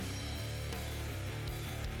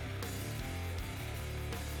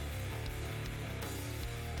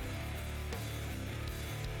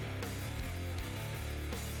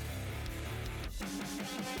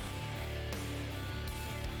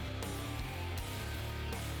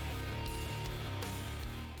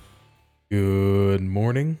Good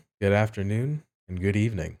morning, good afternoon, and good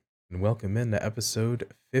evening, and welcome into episode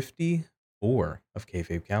 54 of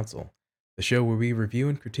Kayfabe Council, the show where we review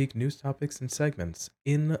and critique news topics and segments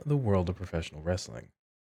in the world of professional wrestling.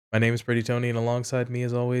 My name is Pretty Tony, and alongside me,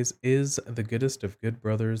 as always, is the goodest of good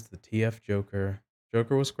brothers, the TF Joker.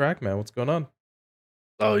 Joker, what's crack, man? What's going on?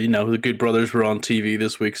 Oh, the Good Brothers were on TV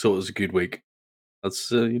this week, so it was a good week. That's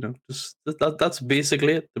just that's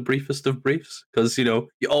basically it. The briefest of briefs, because you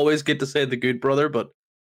always get to say the Good Brother, but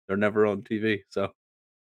they're never on TV. So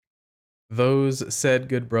Those said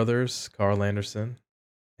good brothers, Carl Anderson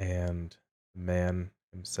and the man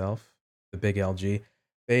himself, the big LG,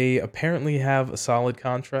 they apparently have a solid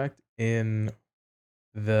contract in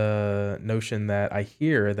the notion that I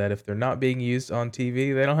hear that if they're not being used on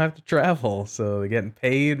TV, they don't have to travel. So they're getting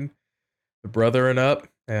paid, the brothering up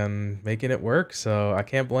and making it work. So I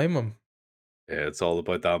can't blame them. yeah, it's all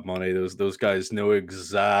about that money. Those guys know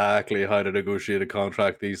exactly how to negotiate a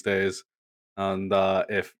contract these days. And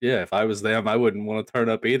if I was them, I wouldn't want to turn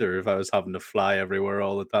up either. If I was having to fly everywhere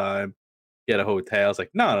all the time, get a hotel, it's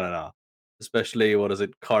like no, no, no. Especially what is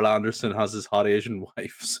it? Carl Anderson has his hot Asian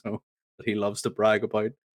wife, so that he loves to brag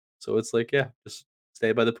about. So it's like, yeah, just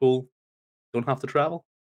stay by the pool. Don't have to travel.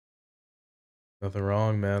 Nothing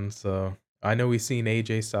wrong, man. So I know we've seen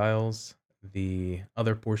AJ Styles, the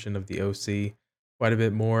other portion of the OC, quite a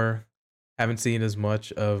bit more. Haven't seen as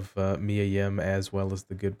much of Mia Yim as well as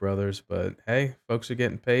the Good Brothers, but hey, folks are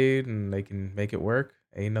getting paid and they can make it work.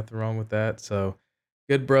 Ain't nothing wrong with that. So,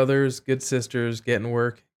 good brothers, good sisters, getting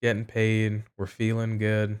work, getting paid. We're feeling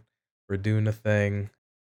good. We're doing a thing.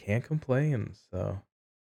 Can't complain. So,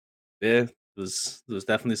 Yeah, there was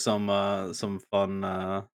definitely some fun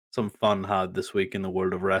had this week in the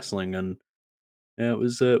world of wrestling, and yeah, it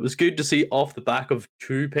was good to see off the back of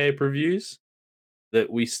two pay-per-views that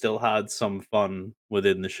we still had some fun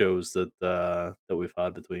within the shows that we've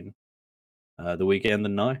had between the weekend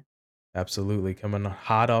and now. absolutely coming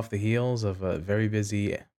hot off the heels of a very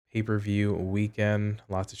busy pay-per-view weekend.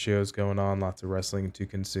 Lots of shows going on, lots of wrestling to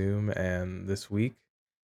consume, and this week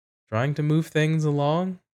trying to move things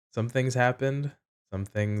along. Some things happened, some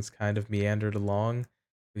things kind of meandered along.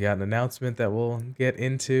 We got an announcement that we'll get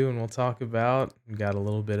into and we'll talk about. We got a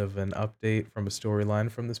little bit of an update from a storyline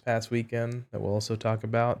from this past weekend that we'll also talk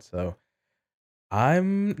about. So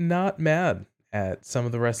I'm not mad at some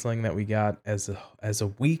of the wrestling that we got as a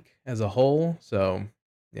week as a whole. So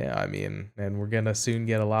yeah, I mean, and we're gonna soon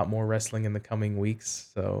get a lot more wrestling in the coming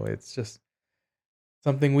weeks. So it's just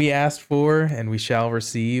something we asked for and we shall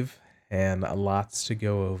receive, and lots to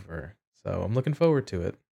go over. So I'm looking forward to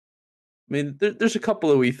it. I mean, there's a couple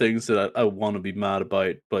of wee things that I want to be mad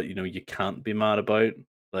about, but you can't be mad about.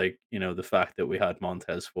 Like, the fact that we had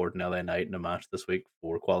Montez Ford and LA Knight in a match this week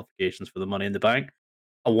for qualifications for the Money in the Bank.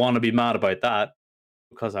 I want to be mad about that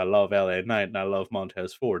because I love LA Knight and I love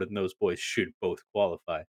Montez Ford, and those boys should both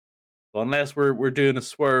qualify. But unless we're doing a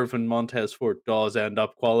swerve and Montez Ford does end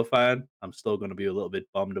up qualifying, I'm still going to be a little bit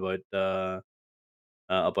bummed about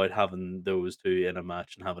having those two in a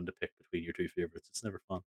match and having to pick between your two favorites. It's never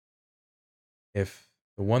fun. If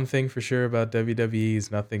the one thing for sure about WWE is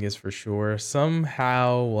nothing is for sure,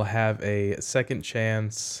 somehow we'll have a second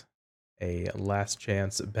chance, a last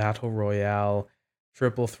chance battle royale,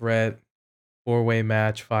 triple threat, four-way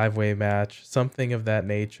match, five-way match, something of that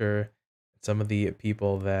nature. Some of the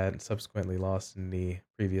people that subsequently lost in the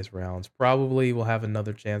previous rounds probably will have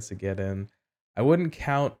another chance to get in. I wouldn't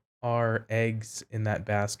count our eggs in that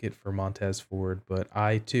basket for Montez Ford, but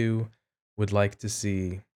I too would like to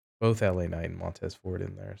see both LA Knight and Montez Ford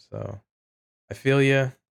in there. So I feel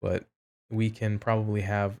you, but we can probably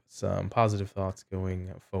have some positive thoughts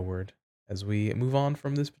going forward as we move on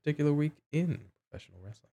from this particular week in professional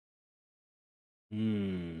wrestling.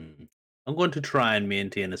 Hmm. I'm going to try and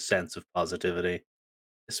maintain a sense of positivity,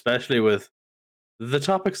 especially with the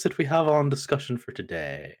topics that we have on discussion for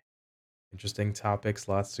today. Interesting topics,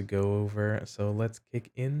 lots to go over. So let's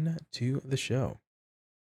kick into the show.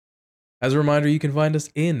 As a reminder, you can find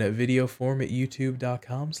us in video form at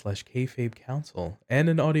youtube.com/kayfabe council and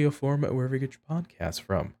in audio form at wherever you get your podcasts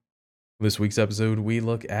from. This week's episode, we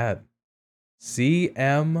look at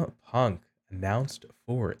CM Punk announced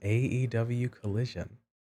for AEW Collision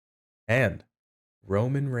and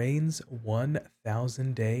Roman Reigns'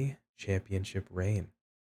 1,000-day championship reign.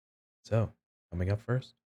 So, coming up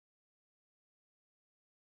first,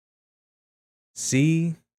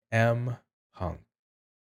 CM Punk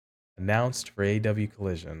announced for AEW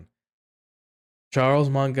Collision. Charles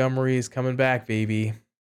Montgomery is coming back, baby.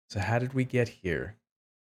 So how did we get here?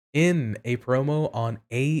 In a promo on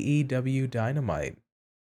AEW Dynamite,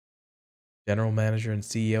 general manager and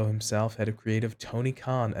CEO himself, head of creative Tony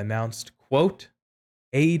Khan announced, quote,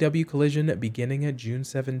 AEW Collision beginning at June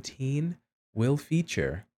 17 will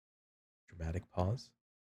feature, dramatic pause,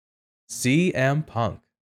 CM Punk.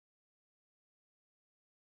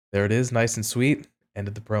 There it is, nice and sweet, end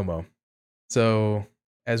of the promo. So,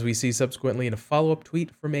 as we see subsequently in a follow-up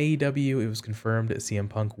tweet from AEW, it was confirmed that CM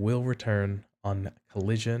Punk will return on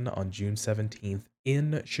Collision on June 17th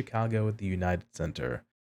in Chicago at the United Center.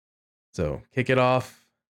 So, kick it off.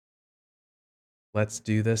 Let's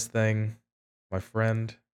do this thing. My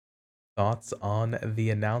friend, thoughts on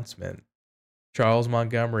the announcement? Charles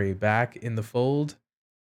Montgomery back in the fold,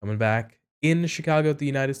 coming back in Chicago at the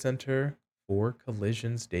United Center for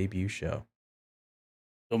Collision's debut show.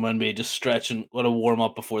 Don't mind me just stretching. What a warm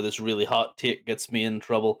up before this really hot take gets me in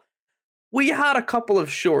trouble. We had a couple of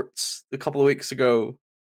shorts a couple of weeks ago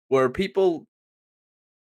where people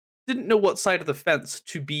didn't know what side of the fence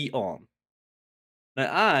to be on. Now,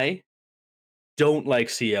 I don't like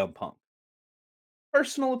CM Punk.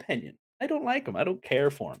 Personal opinion. I don't like him. I don't care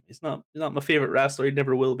for him. He's not my favorite wrestler. He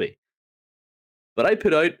never will be. But I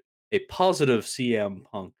put out a positive CM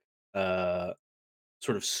Punk uh,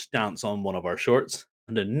 sort of stance on one of our shorts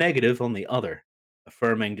and a negative on the other,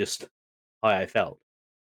 affirming just how I felt.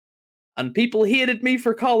 And people hated me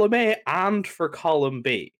for column A and for column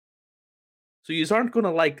B. So you aren't going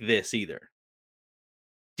to like this either.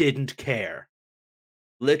 Didn't care.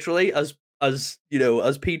 Literally, as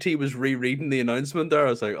PT was rereading the announcement there, I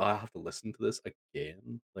was like, oh, I have to listen to this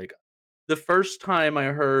again. Like the first time I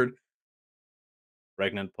heard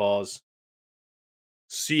pregnant pause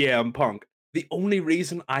CM Punk, the only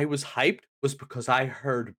reason I was hyped was because I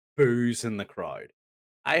heard boos in the crowd.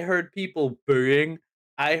 I heard people booing.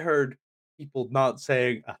 I heard people not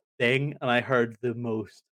saying a thing, and I heard the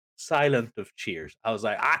most silent of cheers. I was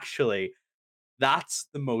like, actually, that's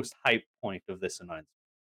the most hype point of this announcement.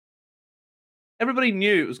 Everybody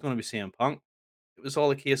knew it was going to be CM Punk. It was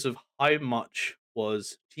all a case of how much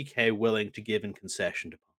was TK willing to give in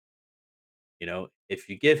concession to Punk. You know, if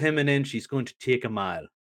you give him an inch, he's going to take a mile.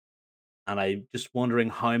 And I'm just wondering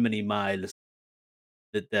how many miles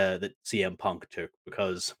that CM Punk took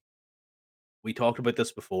because we talked about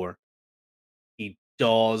this before. He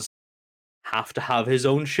does have to have his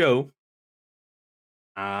own show.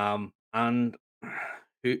 And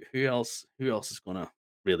who else is gonna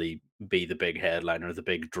really be the big headliner, the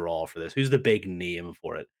big draw for this? Who's the big name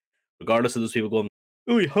for it? Regardless of those people going,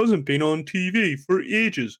 oh, he hasn't been on TV for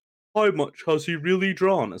ages. How much has he really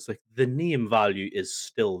drawn? It's like the name value is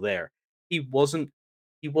still there. He wasn't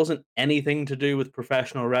he wasn't anything to do with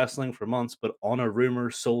professional wrestling for months, but on a rumor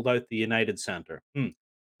sold out the United Center.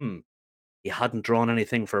 Hmm. He hadn't drawn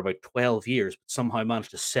anything for about 12 years, but somehow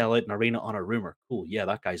managed to sell out an arena on a rumor. Cool, yeah,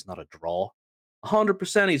 that guy's not a draw.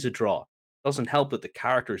 100% he's a draw. Doesn't help that the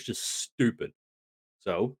character is just stupid.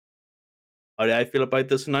 So, how do I feel about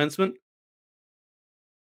this announcement?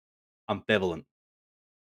 Ambivalent.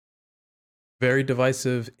 Very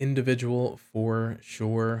divisive individual for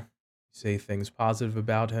sure. Say things positive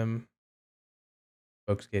about him,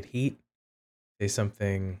 folks get heat. Say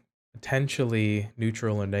something potentially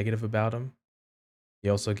neutral or negative about him,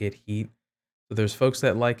 you also get heat. So there's folks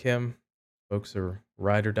that like him, folks are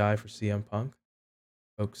ride or die for CM Punk,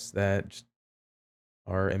 folks that just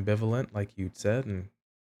are ambivalent, like you'd said, and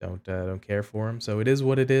don't care for him. So it is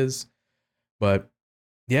what it is. But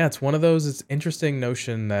yeah, it's one of those. It's interesting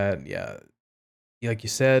notion that like you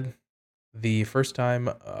said, the first time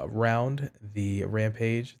around the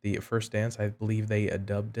Rampage, the first dance, I believe they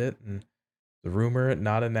dubbed it, and the rumor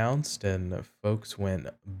not announced, and folks went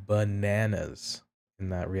bananas in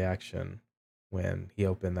that reaction when he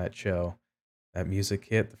opened that show. That music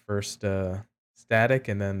hit the first static,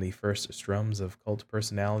 and then the first strums of Cult of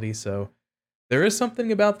Personality. So there is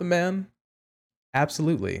something about the man,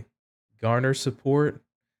 absolutely. Garner support,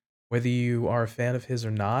 whether you are a fan of his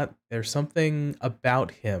or not, there's something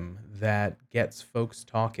about him that gets folks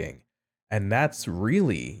talking. And that's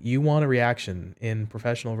really, you want a reaction in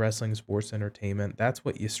professional wrestling, sports entertainment. That's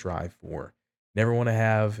what you strive for. Never want to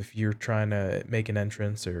have, if you're trying to make an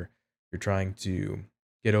entrance or you're trying to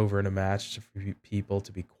get over in a match, for people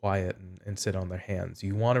to be quiet and sit on their hands.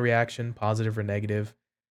 You want a reaction, positive or negative.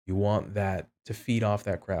 You want that to feed off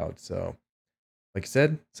that crowd. So, like I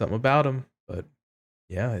said, something about him, but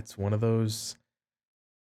yeah, it's one of those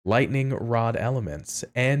lightning rod elements.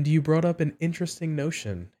 And you brought up an interesting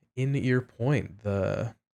notion in your point,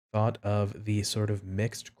 the thought of the sort of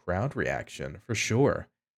mixed crowd reaction, for sure.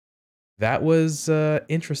 That was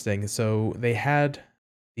interesting. So they had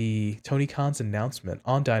the Tony Khan's announcement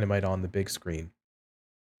on Dynamite on the big screen,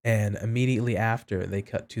 and immediately after, they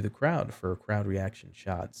cut to the crowd for a crowd reaction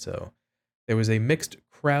shot, so there was a mixed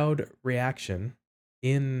crowd reaction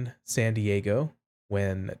in San Diego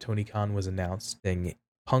when Tony Khan was announcing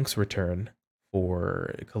Punk's return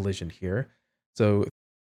for Collision here. So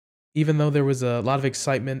even though there was a lot of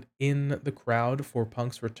excitement in the crowd for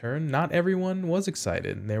Punk's return, not everyone was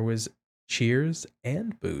excited. And there was cheers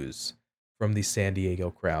and boos from the San Diego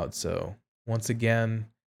crowd. So once again,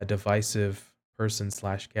 a divisive person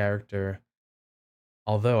slash character.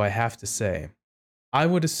 Although I have to say, I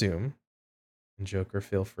would assume, and Joker,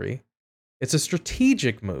 feel free, it's a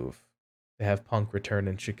strategic move to have Punk return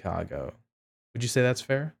in Chicago. Would you say that's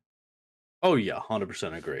fair? Oh yeah,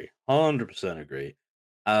 100% agree. 100% agree.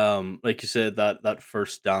 Like you said, that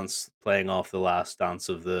first dance playing off the last dance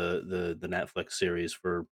of the Netflix series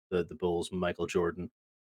for the Bulls, Michael Jordan.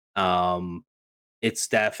 Um, it's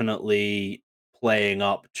definitely playing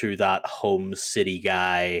up to that home city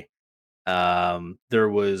guy. There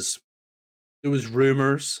was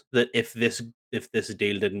rumors that if this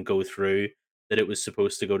deal didn't go through, that it was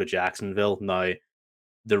supposed to go to Jacksonville. Now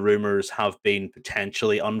the rumors have been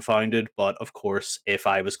potentially unfounded, but of course, if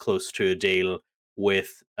I was close to a deal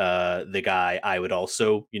with the guy, I would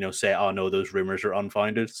also, say, "Oh no, those rumors are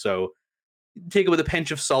unfounded." So take it with a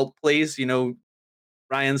pinch of salt, please.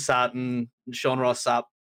 Ryan Satin, Sean Ross Sapp,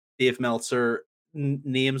 Dave Meltzer,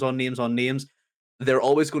 names on names on names. They're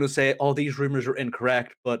always going to say, "Oh, these rumors are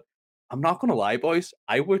incorrect," but I'm not going to lie, boys.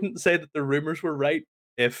 I wouldn't say that the rumors were right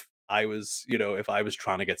if I was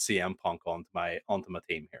trying to get CM Punk onto my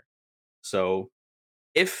team here. So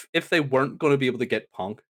if they weren't going to be able to get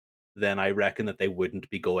Punk, then I reckon that they wouldn't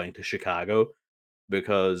be going to Chicago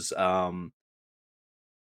because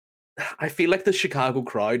I feel like the Chicago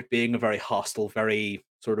crowd being a very hostile, very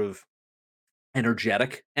sort of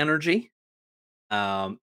energetic energy,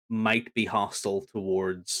 um, might be hostile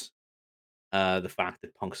towards the fact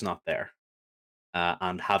that Punk's not there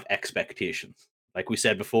and have expectations. Like we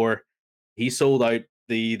said before, he sold out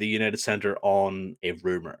the United Center on a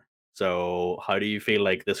rumor. So how do you feel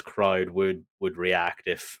like this crowd would react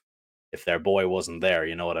if their boy wasn't there?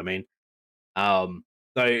 You know what I mean? Now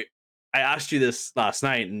I asked you this last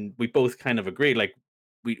night, and we both kind of agreed. Like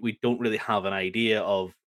we don't really have an idea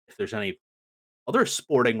of if there's any other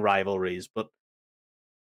sporting rivalries, but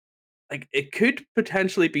like it could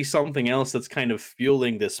potentially be something else that's kind of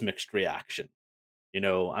fueling this mixed reaction.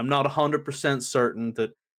 I'm not 100% certain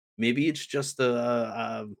that maybe it's just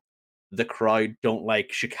the crowd don't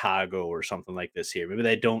like Chicago or something like this here. Maybe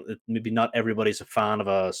they don't. Maybe not everybody's a fan of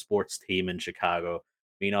a sports team in Chicago.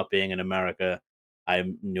 Me not being in America,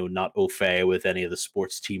 I'm not au fait with any of the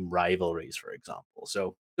sports team rivalries, for example.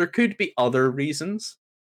 So there could be other reasons,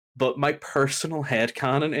 but my personal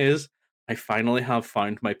headcanon is I finally have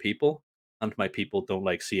found my people, and my people don't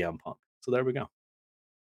like CM Punk. So there we go.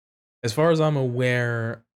 As far as I'm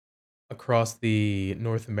aware, across the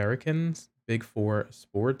North Americans, Big Four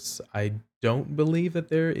sports, I don't believe that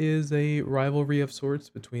there is a rivalry of sorts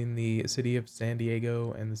between the city of San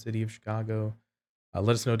Diego and the city of Chicago.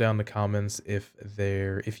 Let us know down in the comments if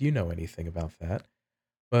you know anything about that.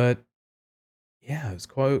 But yeah, it's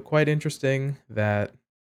quite interesting that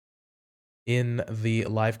in the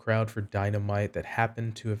live crowd for Dynamite that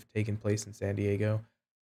happened to have taken place in San Diego,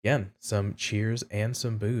 again, some cheers and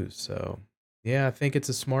some boos. So yeah, I think it's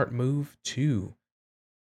a smart move to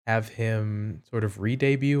have him sort of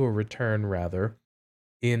re-debut or return rather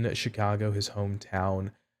in Chicago, his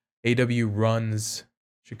hometown. AW runs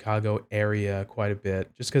Chicago area quite a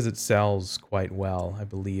bit just because it sells quite well. I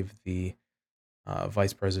believe the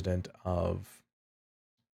vice president of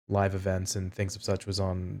live events and things of such was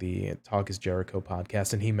on the Talk is Jericho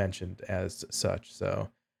podcast, and he mentioned as such. So,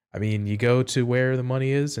 I mean, you go to where the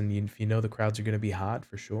money is, and if you know the crowds are going to be hot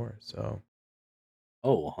for sure. So,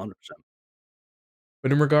 Oh, 100%.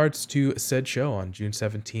 but in regards to said show on June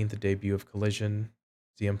 17th, the debut of Collision,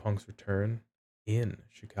 CM Punk's return in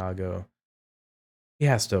Chicago, he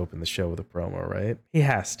has to open the show with a promo, right? He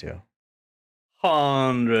has to.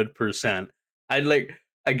 100%. I'd like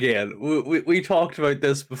again. We talked about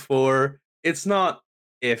this before. It's not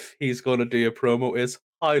if he's going to do a promo; it's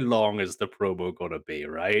how long is the promo going to be,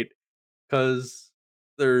 right? Because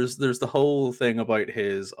there's the whole thing about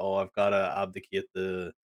his I've got to abdicate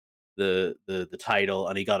the title,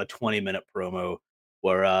 and he got a 20-minute promo.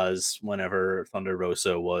 Whereas whenever Thunder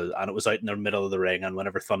Rosa was, and it was out in the middle of the ring, and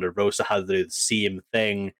whenever Thunder Rosa had to do the same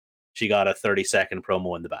thing, she got a 30-second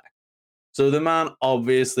promo in the back. So the man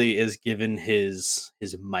obviously is given his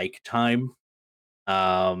mic time.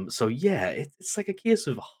 So yeah, it's like a case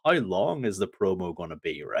of how long is the promo gonna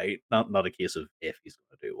be, right? Not a case of if he's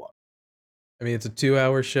gonna do one. I mean, it's a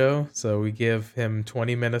 2-hour show, so we give him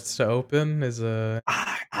 20 minutes to open is a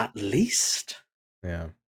At least. yeah.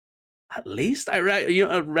 At least I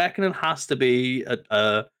reckon it has to be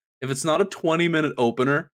a if it's not a 20-minute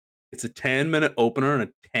opener, it's a 10-minute opener and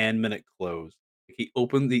a 10-minute close. Like he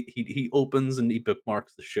opens and he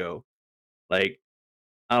bookmarks the show. Like,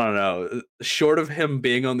 I don't know, short of him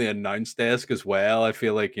being on the announce desk as well, I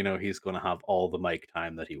feel like, he's gonna have all the mic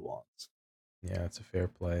time that he wants. Yeah, it's a fair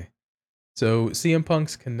play. So, CM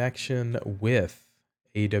Punk's connection with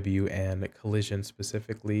AEW and Collision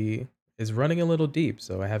specifically is running a little deep.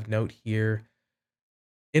 So, I have note here.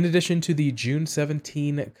 In addition to the June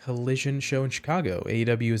 17 Collision show in Chicago,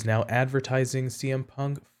 AEW is now advertising CM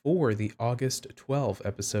Punk for the August 12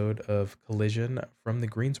 episode of Collision from the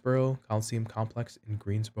Greensboro Coliseum Complex in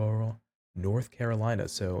Greensboro, North Carolina.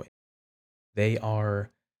 So they are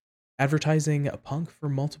advertising Punk for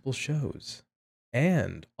multiple shows.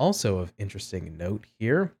 And also of interesting note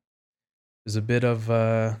here, there's a bit of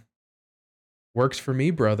works for me,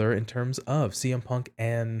 brother, in terms of CM Punk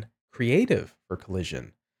and creative for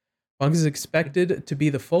Collision. Punk is expected to be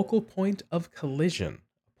the focal point of Collision.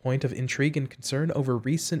 A point of intrigue and concern over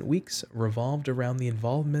recent weeks revolved around the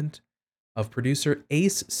involvement of producer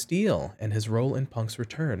Ace Steel and his role in Punk's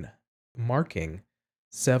return, marking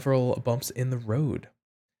several bumps in the road.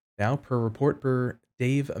 Now, per report per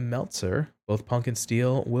Dave Meltzer, both Punk and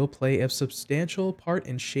Steele will play a substantial part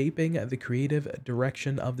in shaping the creative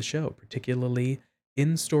direction of the show, particularly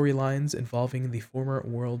in storylines involving the former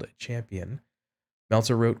world champion.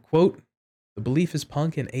 Meltzer wrote, quote, "The belief is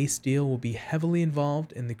Punk and Ace Steel will be heavily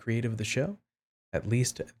involved in the creative of the show. At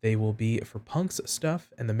least they will be for Punk's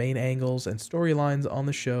stuff, and the main angles and storylines on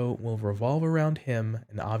the show will revolve around him,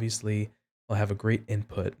 and obviously he'll have a great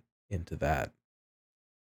input into that."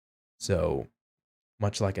 So,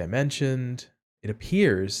 much like I mentioned, it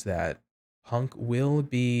appears that Punk will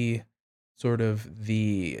be sort of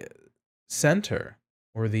the center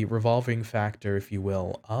or the revolving factor, if you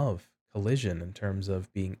will, of Collision in terms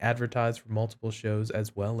of being advertised for multiple shows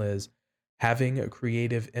as well as having a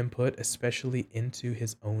creative input, especially into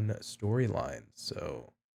his own storyline.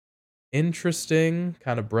 So interesting,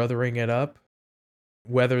 kind of brothering it up.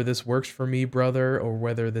 Whether this works for me, brother, or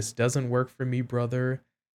whether this doesn't work for me, brother,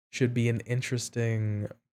 should be an interesting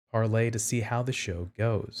parlay to see how the show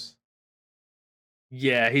goes.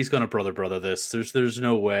 Yeah, he's gonna brother this. There's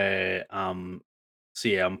no way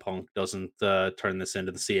CM Punk doesn't turn this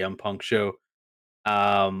into the CM Punk show.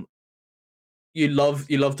 Um you love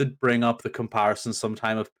to bring up the comparison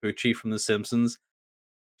sometime of Poochie from The Simpsons.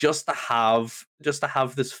 Just to have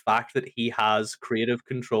this fact that he has creative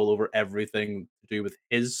control over everything to do with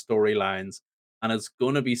his storylines, and it's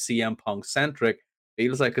gonna be CM Punk centric,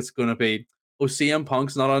 feels like it's gonna be, "Oh, CM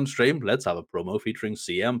Punk's not on stream? Let's have a promo featuring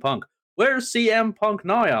CM Punk. Where's CM Punk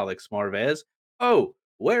now, Alex Marvez? Oh,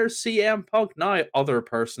 where's CM Punk now, other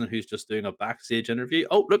person who's just doing a backstage interview?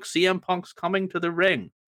 Oh, look, CM Punk's coming to the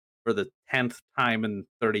ring for the 10th time in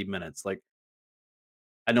 30 minutes." Like,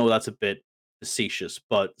 I know that's a bit facetious,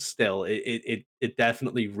 but still, it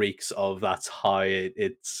definitely reeks of that's how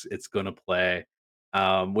it's gonna play.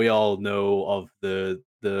 We all know of the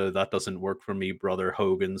that doesn't work for me, brother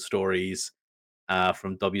Hogan stories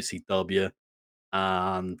from WCW,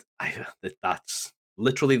 and that's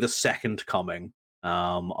literally the second coming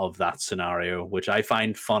of that scenario, which I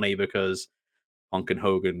find funny because Punk and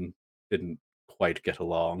Hogan didn't quite get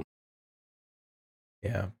along.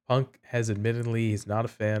 Yeah, Punk has admittedly he's not a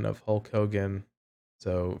fan of Hulk Hogan,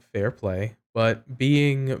 so fair play. But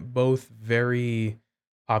being both very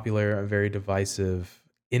popular and very divisive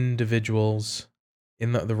individuals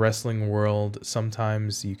in the wrestling world,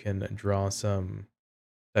 sometimes you can draw some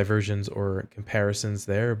diversions or comparisons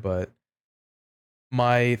there. But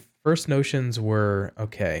my first notions were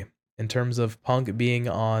okay in terms of Punk being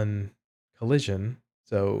on Collision.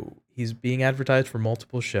 So he's being advertised for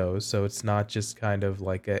multiple shows. So it's not just kind of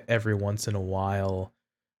like a every once in a while,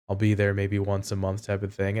 I'll be there maybe once a month type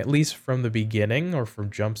of thing. At least from the beginning or from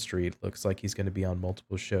Jump Street, looks like he's going to be on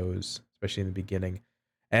multiple shows, especially in the beginning.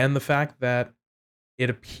 And the fact that it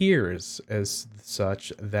appears as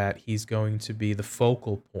such that he's going to be the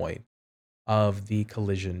focal point of the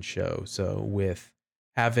Collision show. So with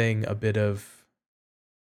having a bit of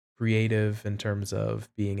creative in terms of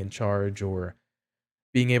being in charge or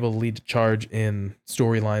being able to lead the charge in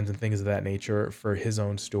storylines and things of that nature for his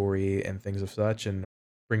own story and things of such, and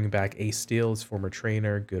bringing back Ace Steel, his former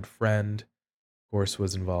trainer, good friend, of course,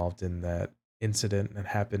 was involved in that incident that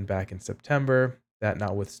happened back in September. That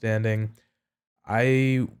notwithstanding,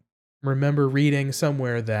 I remember reading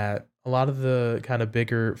somewhere that a lot of the kind of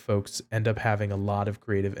bigger folks end up having a lot of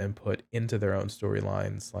creative input into their own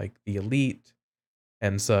storylines, like the elite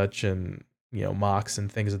and such, and Mox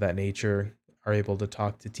and things of that nature are able to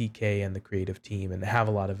talk to TK and the creative team and have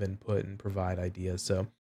a lot of input and provide ideas. So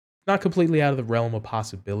not completely out of the realm of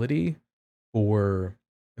possibility for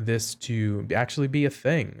this to actually be a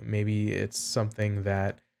thing. Maybe it's something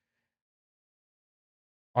that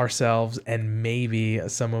ourselves and maybe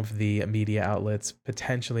some of the media outlets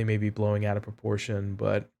potentially may be blowing out of proportion.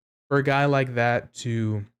 But for a guy like that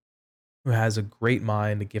to who has a great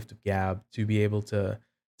mind, a gift of gab, to be able to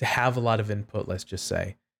have a lot of input, let's just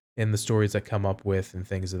say, in the stories that come up with and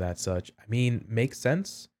things of that such, I mean, makes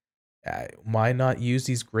sense. Why not use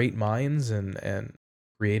these great minds and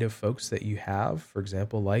creative folks that you have? For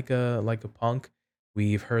example, like a Punk,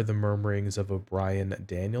 we've heard the murmurings of a Brian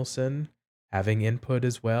Danielson having input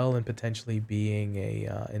as well and potentially being a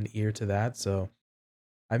an ear to that. So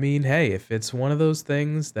I mean, hey, if it's one of those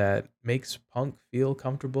things that makes Punk feel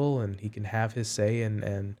comfortable and he can have his say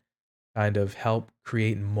and kind of help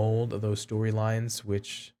create and mold those storylines,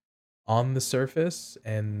 which on the surface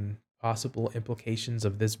and possible implications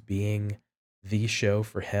of this being the show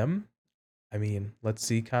for him, I mean, let's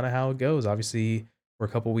see kind of how it goes. Obviously, we're a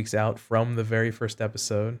couple weeks out from the very first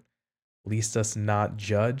episode. Least us not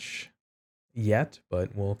judge yet,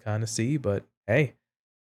 but we'll kind of see. But hey,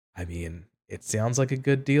 I mean, it sounds like a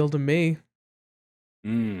good deal to me.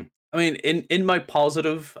 I mean, in my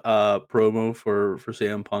positive promo for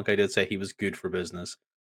CM Punk, I did say he was good for business.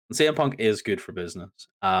 And CM Punk is good for business.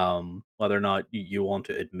 Whether or not you want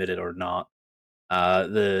to admit it or not,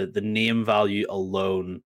 the name value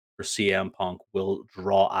alone for CM Punk will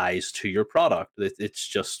draw eyes to your product. It's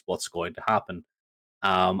just what's going to happen.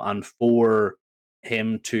 And for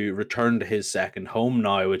him to return to his second home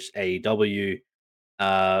now, which is AEW,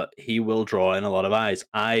 he will draw in a lot of eyes.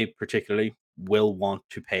 I particularly will want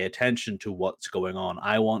to pay attention to what's going on.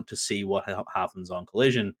 I want to see what happens on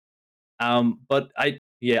Collision. But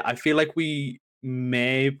yeah, I feel like we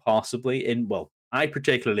may possibly I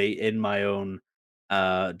particularly in my own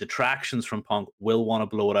detractions from Punk will want to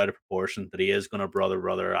blow it out of proportion that he is going to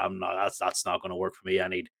brother. I'm not. That's not going to work for me. I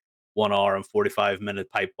need 1 hour and 45-minute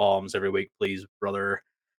pipe bombs every week, please, brother.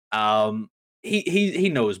 Um, he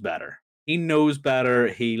knows better. He knows better.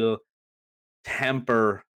 He'll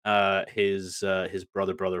temper his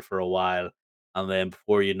brother for a while, and then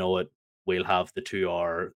before you know it, we'll have the 2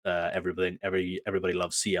 hour everybody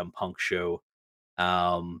loves CM Punk show.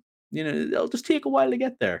 Um, it'll just take a while to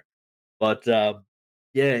get there, but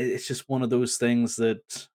yeah, it's just one of those things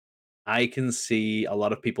that I can see a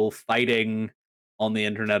lot of people fighting on the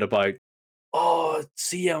internet about. Oh,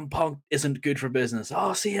 CM Punk isn't good for business.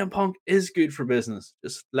 Oh, CM Punk is good for business.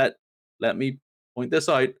 Just let me point this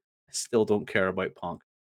out. I still don't care about Punk.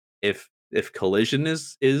 If Collision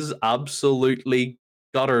is absolutely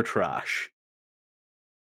gutter trash,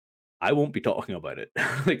 I won't be talking about it.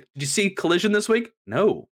 Like, did you see Collision this week?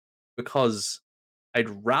 No, because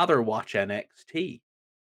I'd rather watch NXT.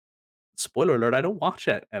 Spoiler alert: I don't watch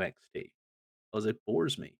NXT because it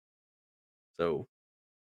bores me. So,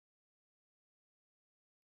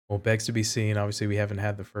 Well, begs to be seen. Obviously, we haven't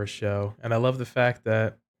had the first show, and I love the fact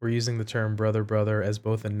that we're using the term brother as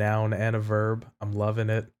both a noun and a verb. I'm loving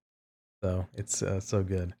it. So it's so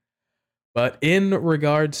good. But in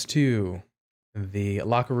regards to the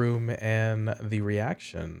locker room and the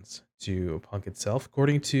reactions to Punk itself,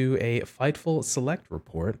 according to a Fightful Select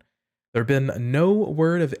report, there have been no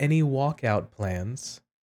word of any walkout plans,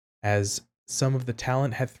 as some of the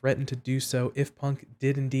talent had threatened to do so if Punk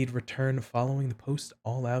did indeed return following the post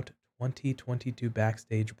All Out 2022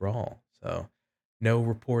 backstage brawl. So, no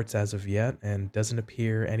reports as of yet, and doesn't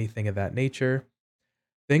appear anything of that nature.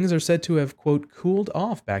 Things are said to have, quote, cooled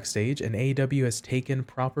off backstage, and AEW has taken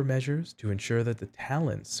proper measures to ensure that the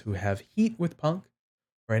talents who have heat with Punk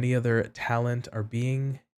or any other talent are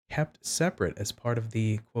being kept separate as part of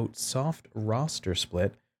the, quote, soft roster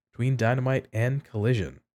split between Dynamite and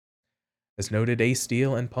Collision. As noted, Ace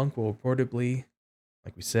Steel and Punk will reportedly,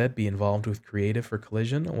 like we said, be involved with creative for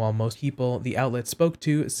Collision, while most people the outlet spoke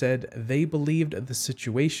to said they believed the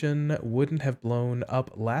situation wouldn't have blown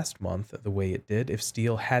up last month the way it did if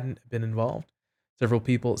Steel hadn't been involved. Several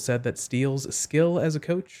people said that Steele's skill as a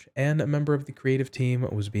coach and a member of the creative team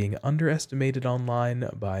was being underestimated online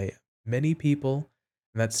by many people,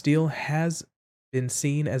 and that Steele has been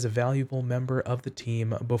seen as a valuable member of the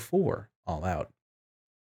team before All Out.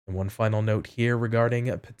 And one final note here regarding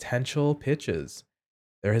potential pitches.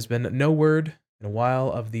 There has been no word in a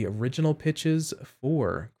while of the original pitches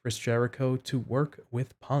for Chris Jericho to work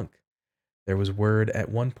with Punk. There was word at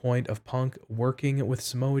one point of Punk working with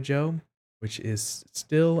Samoa Joe, which is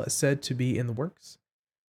still said to be in the works.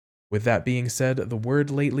 With that being said, the word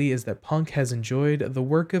lately is that Punk has enjoyed the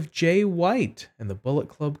work of Jay White, and the Bullet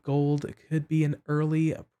Club Gold could be an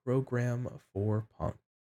early program for Punk.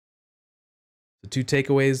 The two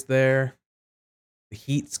takeaways there: the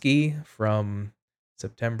heat ski from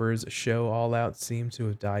September's show All Out seems to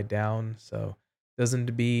have died down, so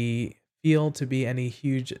doesn't be feel to be any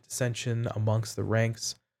huge dissension amongst the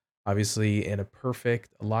ranks. Obviously, in a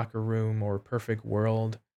perfect locker room or perfect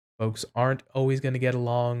world, folks aren't always going to get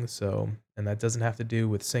along, so and that doesn't have to do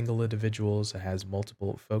with single individuals, it has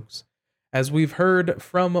multiple folks. As we've heard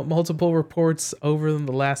from multiple reports over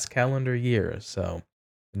the last calendar year, so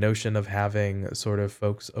the notion of having sort of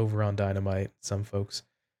folks over on Dynamite, some folks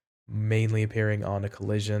mainly appearing on a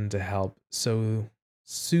collision to help soothe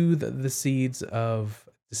the seeds of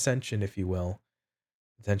dissension, if you will,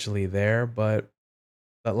 potentially there. But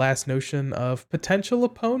that last notion of potential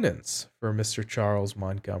opponents for Mr. Charles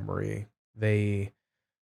Montgomery, they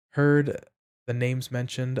heard the names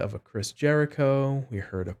mentioned of a Chris Jericho. We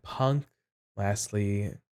heard a Punk.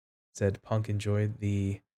 Lastly, said Punk enjoyed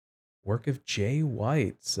the work of Jay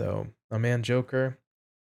White. So, my man Joker,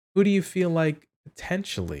 who do you feel like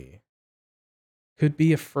potentially could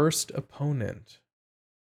be a first opponent,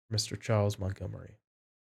 Mr. Charles Montgomery?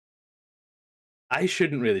 I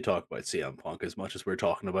shouldn't really talk about CM Punk as much as we're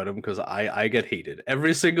talking about him because I get heated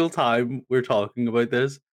every single time we're talking about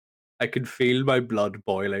this. I can feel my blood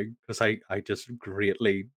boiling because I just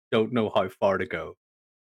greatly don't know how far to go.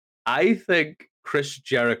 I think Chris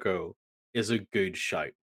Jericho is a good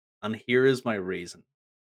shout, and here is my reason.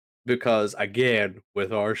 Because again,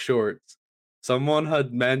 with our shorts, someone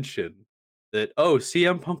had mentioned that, oh,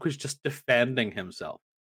 CM Punk was just defending himself.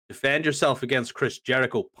 Defend yourself against Chris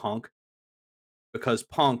Jericho, Punk, because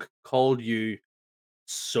Punk called you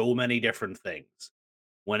so many different things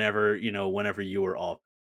whenever you were off.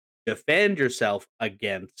 Defend yourself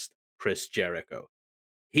against Chris Jericho.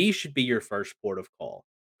 He should be your first port of call.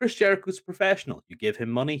 Chris Jericho's a professional. You give him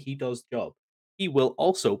money, he does the job. He will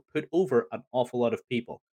also put over an awful lot of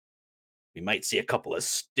people. We might see a couple of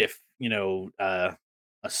stiff,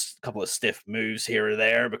 couple of stiff moves here or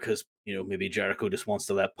there because maybe Jericho just wants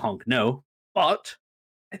to let Punk know. But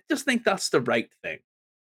I just think that's the right thing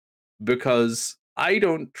because I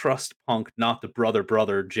don't trust Punk not to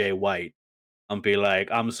brother Jay White and be like,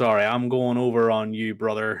 "I'm sorry, I'm going over on you,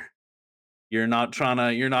 brother. You're not trying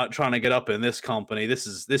to get up in this company. This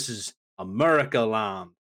is America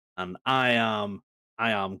land, and I am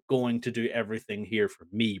going to do everything here for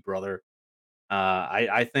me, brother."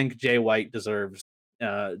 I think Jay White deserves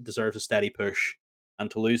a steady push, and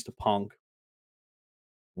to lose to Punk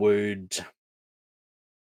would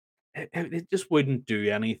it just wouldn't do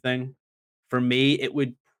anything for me. It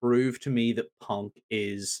would prove to me that Punk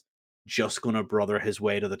is just going to brother his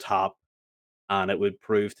way to the top, and it would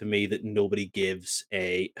prove to me that nobody gives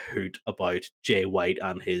a hoot about Jay White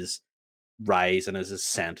and his rise and his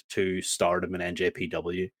ascent to stardom in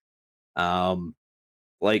NJPW. Um,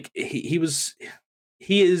 like he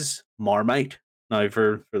is Marmite. Now,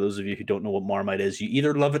 for those of you who don't know what Marmite is, you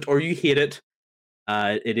either love it or you hate it.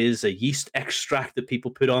 It is a yeast extract that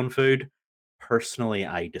people put on food. Personally,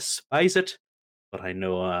 I despise it, but I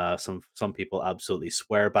know some people absolutely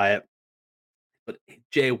swear by it. But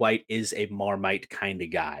Jay White is a Marmite kind of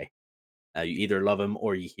guy. You either love him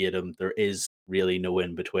or you hate him. There is really no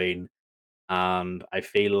in between, and I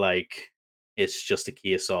feel like it's just a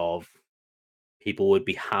case of people would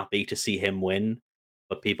be happy to see him win,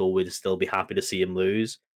 but people would still be happy to see him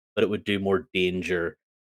lose. But it would do more danger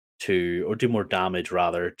or do more damage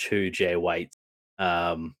rather to Jay White's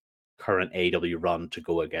um, current AEW run to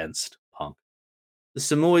go against Punk. The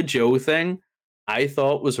Samoa Joe thing, I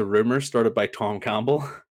thought was a rumor started by Tom Campbell.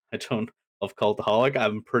 I don't of Cultaholic.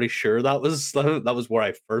 I'm pretty sure that was where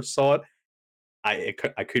I first saw it.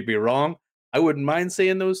 I could be wrong. I wouldn't mind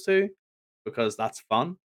seeing those two because that's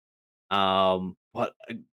fun. But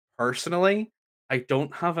personally, I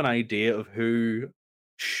don't have an idea of who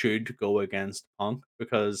should go against Punk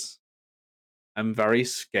because I'm very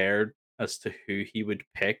scared as to who he would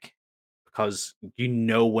pick because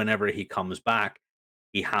whenever he comes back,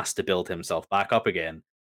 he has to build himself back up again.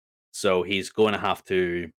 So he's going to have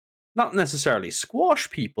to not necessarily squash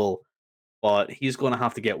people, but he's going to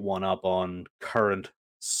have to get one up on current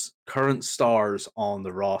stars on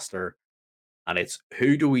the roster. And it's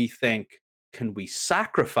who do we think can we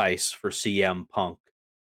sacrifice for CM Punk,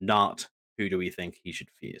 not who do we think he should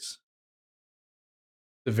face.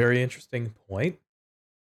 A very interesting point.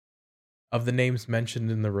 Of the names mentioned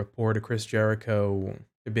in the report of Chris Jericho,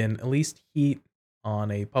 There've been at least heat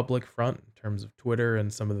on a public front in terms of Twitter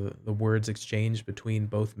and some of the words exchanged between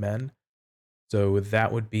both men. So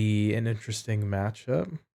that would be an interesting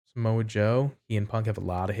matchup. Samoa Joe, he and Punk have a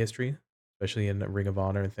lot of history, especially in Ring of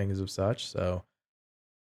Honor and things of such. So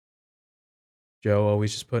Joe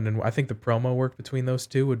always just putting in. I think the promo work between those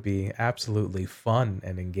two would be absolutely fun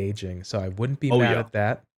and engaging. So I wouldn't be Oh mad yeah, at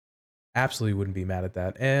that. Absolutely wouldn't be mad at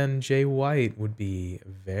that. And Jay White would be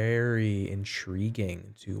very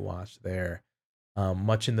intriguing to watch there.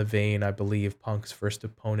 Much in the vein, I believe Punk's first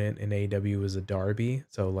opponent in AEW was a Darby.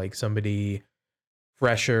 So like somebody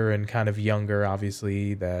fresher and kind of younger,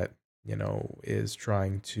 obviously, that, is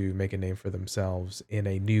trying to make a name for themselves in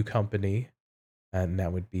a new company. And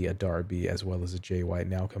that would be a Darby as well as a Jay White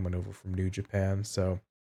now coming over from New Japan. So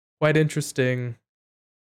quite interesting.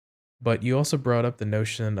 But you also brought up the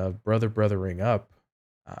notion of brother brothering up.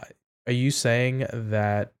 Uh, are you saying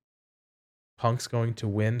that Punk's going to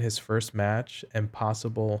win his first match and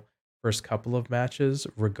possible first couple of matches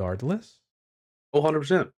regardless?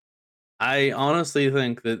 100%. I honestly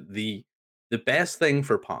think that the best thing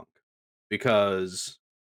for Punk, because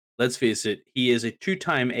let's face it, he is a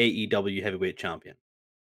two-time AEW heavyweight champion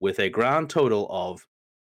with a grand total of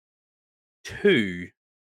two,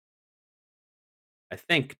 I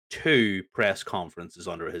think, two press conferences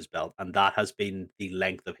under his belt, and that has been the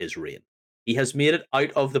length of his reign. He has made it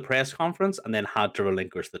out of the press conference and then had to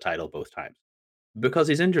relinquish the title both times because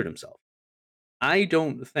he's injured himself. I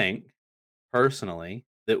don't think, personally,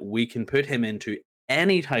 that we can put him into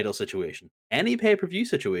any title situation, any pay per view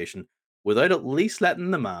situation, without at least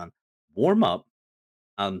letting the man warm up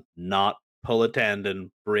and not pull a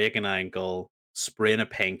tendon, break an ankle, sprain a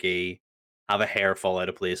pinky, have a hair fall out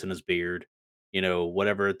of place in his beard,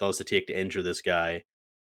 whatever it does to take to injure this guy,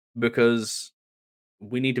 because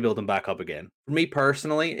we need to build him back up again. For me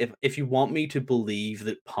personally, if you want me to believe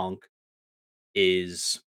that Punk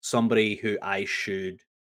is somebody who I should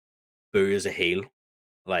boo as a heel,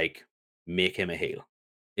 like make him a heel.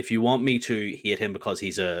 If you want me to hate him because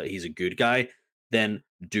he's a good guy, then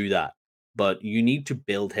do that. But you need to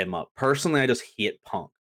build him up. Personally, I just hate Punk.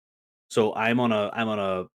 So I'm on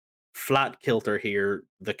a flat kilter here.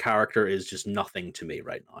 The character is just nothing to me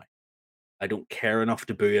right now. I don't care enough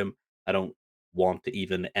to boo him. I don't want to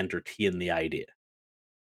even entertain the idea.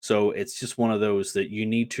 So it's just one of those that you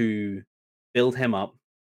need to build him up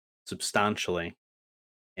substantially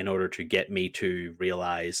in order to get me to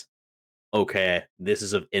realize, okay, this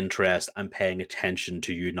is of interest. I'm paying attention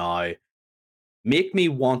to you now. Make me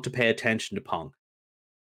want to pay attention to Punk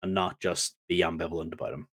and not just be ambivalent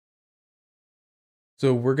about him.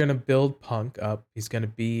 So we're gonna build Punk up. He's gonna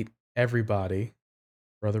beat everybody,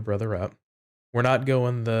 brother up. We're not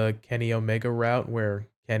going the Kenny Omega route where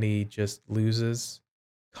Kenny just loses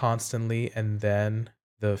constantly and then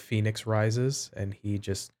the Phoenix rises and he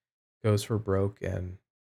just goes for broke and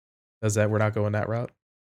does that. We're not going that route.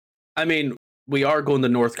 I mean, we are going to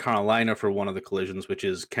North Carolina for one of the collisions, which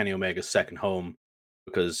is Kenny Omega's second home,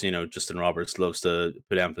 because Justin Roberts loves to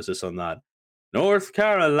put emphasis on that North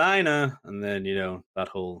Carolina, and then that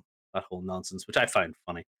whole nonsense, which I find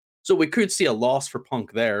funny. So we could see a loss for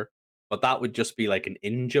Punk there, but that would just be like an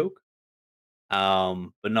in joke.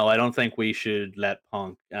 But no, I don't think we should let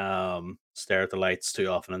Punk stare at the lights too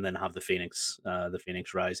often and then have the Phoenix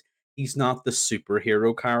rise. He's not the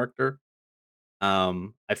superhero character.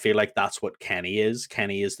 I feel like that's what Kenny is.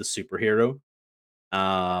 Kenny is the superhero.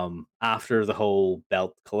 After the whole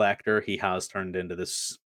belt collector, he has turned into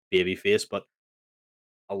this baby face, but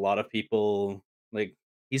a lot of people like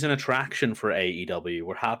he's an attraction for AEW.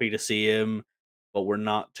 We're happy to see him, but we're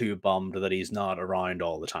not too bummed that he's not around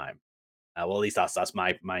all the time. Well, at least that's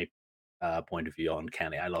my point of view on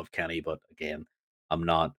Kenny. I love Kenny, but again, I'm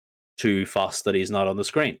not too fussed that he's not on the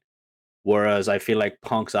screen. Whereas I feel like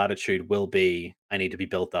Punk's attitude will be, I need to be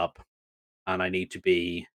built up, and I need to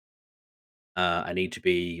be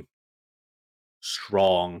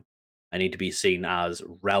strong. I need to be seen as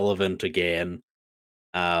relevant again.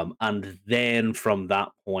 And then from that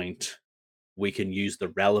point, we can use the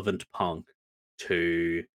relevant Punk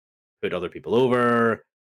to put other people over,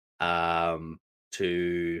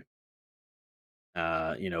 to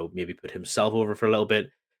maybe put himself over for a little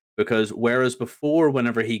bit. Because whereas before,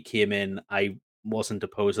 whenever he came in, I wasn't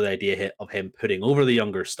opposed to the idea of him putting over the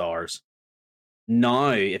younger stars. Now,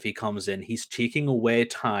 if he comes in, he's taking away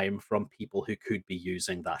time from people who could be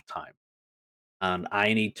using that time. And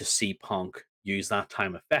I need to see Punk use that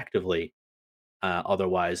time effectively.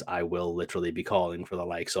 Otherwise, I will literally be calling for the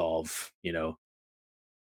likes of,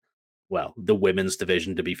 well, the women's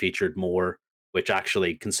division to be featured more. which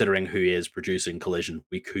actually, considering who is producing Collision,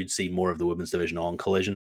 we could see more of the women's division on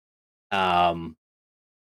Collision. Um,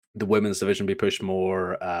 the women's division be pushed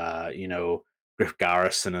more. Griff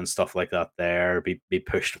Garrison and stuff like that. There be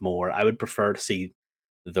pushed more. I would prefer to see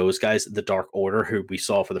those guys, the Dark Order, who we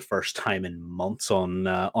saw for the first time in months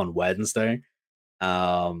on Wednesday.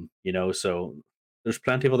 So there's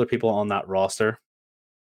plenty of other people on that roster.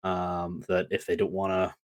 That if they don't want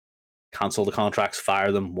to cancel the contracts,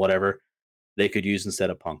 fire them, whatever, they could use instead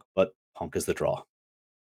of Punk. But Punk is the draw.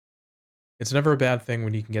 It's never a bad thing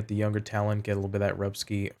when you can get the younger talent, get a little bit of that rub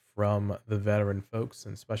ski from the veteran folks,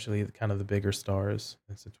 and especially kind of the bigger stars.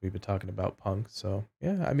 And since we've been talking about Punk, so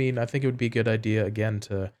yeah, I mean, I think it would be a good idea again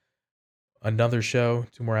to another show,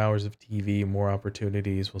 2 more hours of TV, more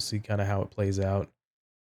opportunities. We'll see kind of how it plays out.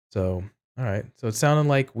 So, all right. So it sounded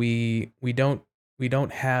like we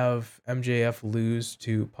don't have MJF lose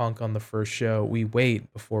to Punk on the first show. We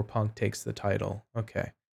wait before Punk takes the title.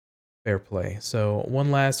 Okay. Fair play. So,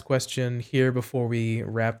 one last question here before we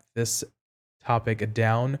wrap this topic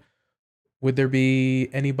down. Would there be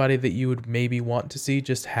anybody that you would maybe want to see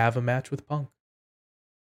just have a match with Punk?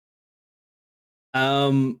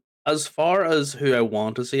 As far as who I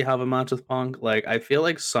want to see have a match with Punk, like I feel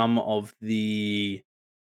like some of the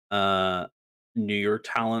uh newer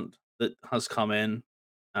talent that has come in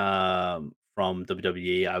from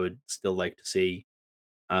WWE, I would still like to see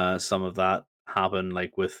some of that happen.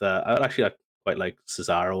 Like with I would actually quite like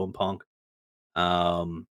Cesaro and Punk.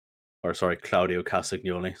 Um or sorry, Claudio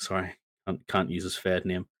Castagnoli. Sorry, can't use his Fed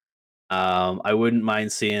name. I wouldn't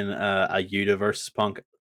mind seeing a Yuta versus Punk.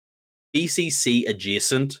 BCC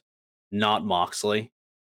adjacent, not Moxley.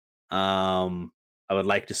 Um, I would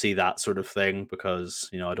like to see that sort of thing because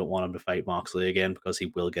I don't want him to fight Moxley again because he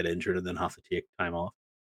will get injured and then have to take time off.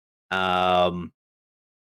 Um,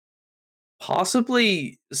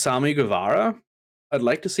 Possibly Sammy Guevara. I'd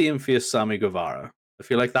like to see him face Sammy Guevara. I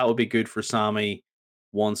feel like that would be good for Sammy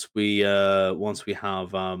once we have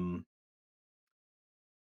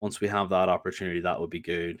that opportunity. That would be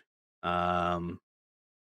good. I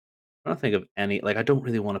don't think of any, like I don't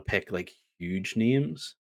really want to pick like huge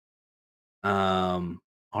names. Um,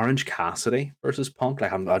 Orange Cassidy versus Punk.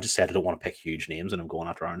 Like I just said I don't want to pick huge names, and I'm going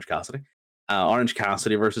after Orange Cassidy. Orange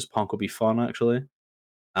Cassidy versus Punk would be fun, actually.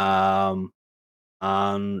 Um,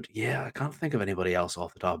 and yeah, I can't think of anybody else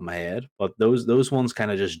off the top of my head, but those ones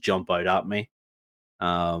kind of just jump out at me.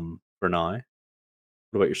 For now.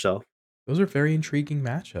 What about yourself? Those are very intriguing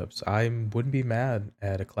matchups. I wouldn't be mad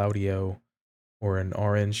at a Claudio or an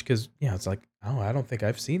Orange because, yeah, it's like, oh, I don't think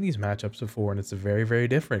I've seen these matchups before, and it's a very, very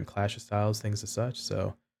different clash of styles, things as such.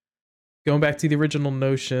 So, going back to the original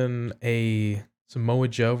notion, a Samoa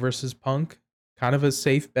Joe versus Punk, kind of a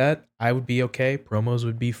safe bet. I would be okay. Promos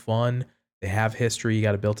would be fun. They have history. You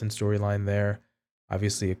got a built-in storyline there.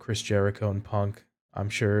 Obviously, a Chris Jericho and Punk. I'm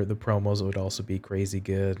sure the promos would also be crazy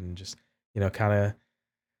good and just kind of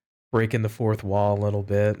breaking the fourth wall a little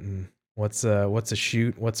bit. And what's a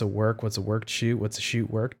shoot? What's a work? What's a worked shoot? What's a shoot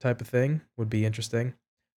work type of thing would be interesting.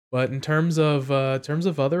 But in terms of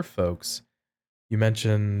other folks, you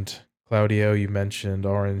mentioned Claudio, you mentioned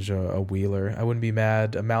Orange, a Wheeler. I wouldn't be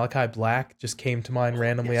mad. Malachi Black just came to mind Oh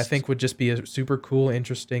randomly. I yes, think would just be a super cool,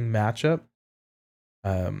 interesting matchup.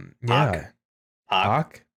 Pac, Yeah, Pac.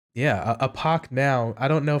 Pac. Yeah, a Pac now. I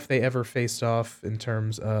don't know if they ever faced off in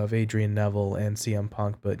terms of Adrian Neville and CM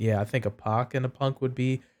Punk, but yeah, I think a Pac and a Punk would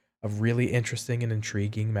be a really interesting and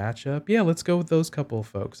intriguing matchup. Yeah, let's go with those couple of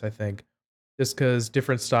folks, I think. Just because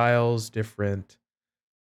different styles, different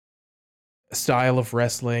style of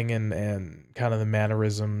wrestling and kind of the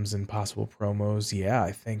mannerisms and possible promos, yeah,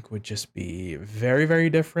 I think would just be very, very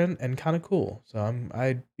different and kind of cool. So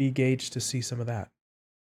I'd be gauged to see some of that.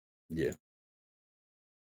 Yeah.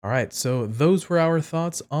 All right, so those were our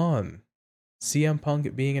thoughts on CM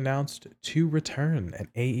Punk being announced to return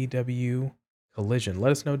at AEW Collision.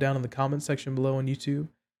 Let us know down in the comment section below on YouTube,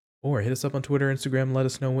 or hit us up on Twitter, Instagram. Let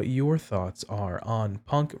us know what your thoughts are on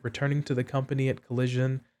Punk returning to the company at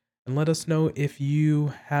Collision, and let us know if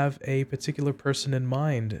you have a particular person in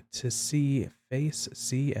mind to see face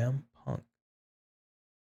CM Punk.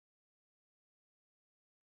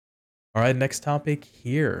 All right, next topic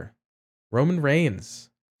here. Roman Reigns,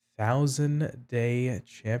 1,000 Day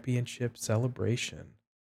Championship celebration.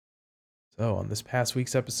 So, on this past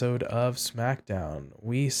week's episode of SmackDown,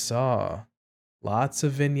 we saw lots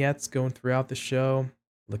of vignettes going throughout the show,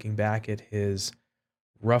 looking back at his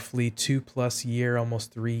roughly 2+ year,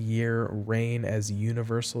 almost 3 year reign as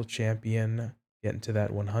Universal Champion, getting to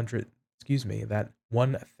that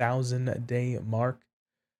 1,000 day mark.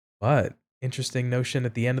 But interesting notion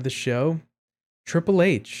at the end of the show, Triple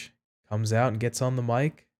H comes out and gets on the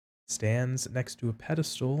mic, stands next to a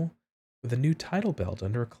pedestal with a new title belt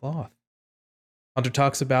under a cloth. Hunter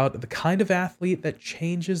talks about the kind of athlete that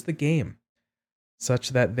changes the game, such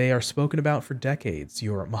that they are spoken about for decades.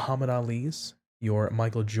 Your Muhammad Ali's, your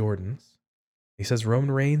Michael Jordan's. He says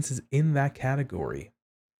Roman Reigns is in that category.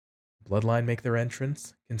 Bloodline make their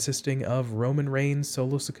entrance, consisting of Roman Reigns,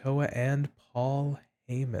 Solo Sikoa, and Paul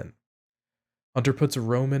Heyman. Hunter puts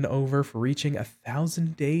Roman over for reaching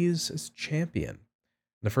 1,000 days as champion,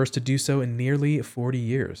 the first to do so in nearly 40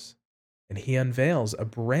 years. And he unveils a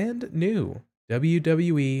brand new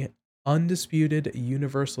WWE Undisputed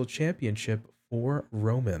Universal Championship for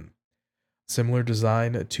Roman. Similar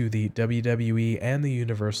design to the WWE and the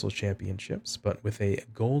Universal Championships, but with a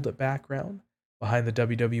gold background behind the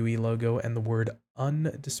WWE logo and the word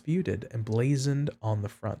Undisputed emblazoned on the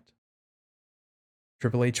front.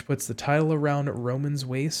 Triple H puts the title around Roman's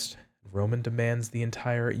waist. Roman demands the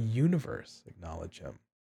entire universe acknowledge him.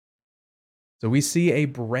 So we see a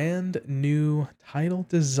brand new title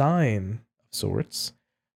design of sorts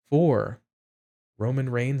for Roman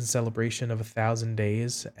Reigns in celebration of 1,000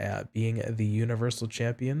 days being the Universal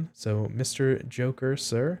Champion. So, Mr. Joker,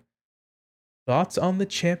 sir, thoughts on the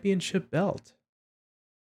championship belt?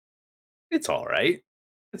 It's all right.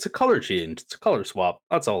 It's a color change. It's a color swap.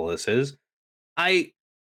 That's all this is. I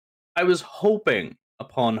I was hoping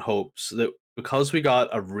upon hopes that because we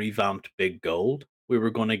got a revamped Big Gold, we were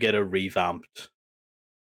going to get a revamped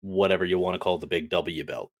whatever you want to call the Big W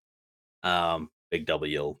belt. Big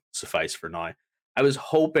W will suffice for now. I was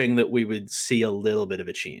hoping that we would see a little bit of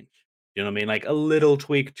a change. You know what I mean? Like a little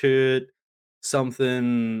tweak to it,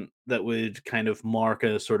 something that would kind of mark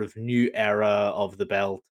a sort of new era of the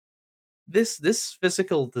belt. This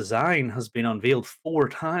physical design has been unveiled 4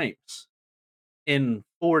 times in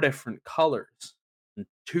 4 different colors and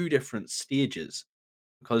 2 different stages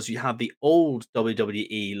because you have the old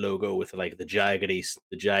WWE logo with like the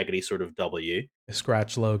jaggedy sort of W. The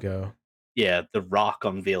scratch logo. Yeah, The Rock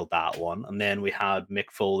unveiled that one, and then we had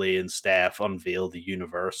Mick Foley and Steph unveil the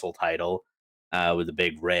Universal title with the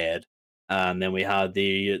big red, and then we had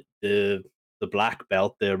the black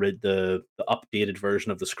belt, the updated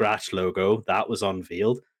version of the scratch logo that was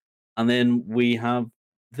unveiled, and then we have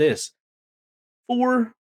this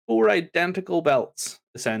four four identical belts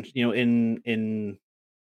essentially. You know, in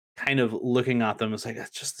kind of looking at them, it's like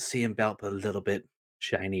it's just the same belt but a little bit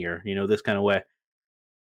shinier. You know, this kind of way.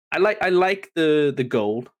 I like the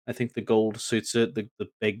gold. I think the gold suits it. The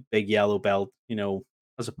big yellow belt,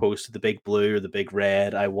 as opposed to the big blue or the big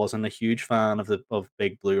red. I wasn't a huge fan of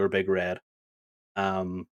big blue or big red.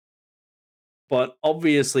 Um, but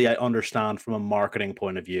obviously, I understand from a marketing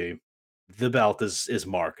point of view, the belt is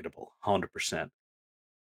marketable, 100%.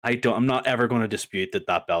 I'm not ever going to dispute that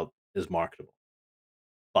that belt is marketable.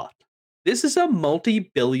 But this is a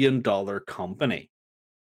multi-billion-dollar company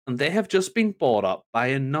and they have just been bought up by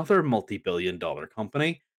another multi-billion-dollar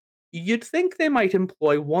company. You'd think they might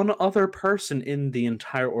employ one other person in the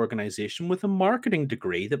entire organization with a marketing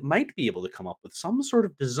degree that might be able to come up with some sort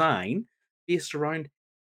of design based around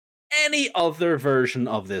any other version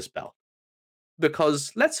of this belt.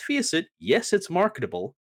 Because let's face it, yes, it's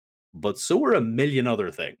marketable, but so are a million other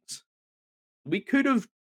things. We could have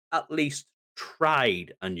at least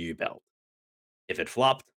tried a new belt. If it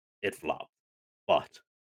flopped, it flopped. But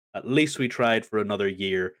at least we tried for another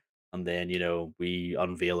year, and then we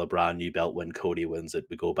unveil a brand new belt when Cody wins it.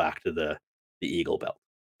 We go back to the Eagle belt.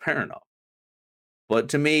 Fair enough. But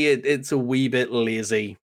to me, it's a wee bit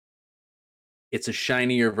lazy. It's a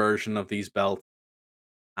shinier version of these belts.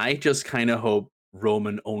 I just kind of hope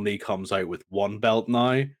Roman only comes out with one belt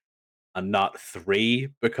now and not three,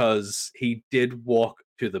 because he did walk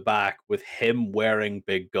to the back with him wearing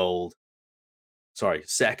big gold. Sorry,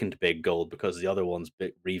 second big gold, because the other one's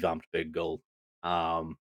revamped big gold.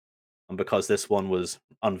 Um, and because this one was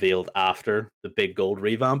unveiled after the big gold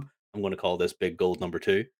revamp, I'm going to call this big gold number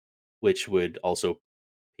two, which would also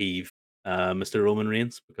peeve Mr. Roman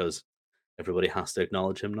Reigns because everybody has to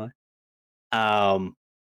acknowledge him now. Um,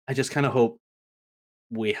 I just kind of hope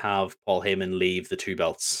we have Paul Heyman leave the 2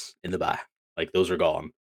 belts in the back. Like those are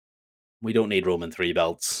gone. We don't need Roman 3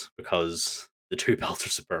 belts because the 2 belts are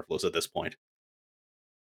superfluous at this point.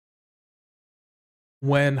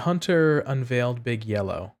 When Hunter unveiled Big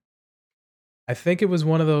Yellow, I think it was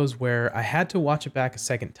one of those where I had to watch it back a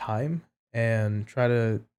second time and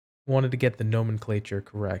wanted to get the nomenclature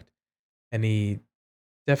correct. And he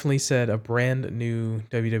definitely said a brand new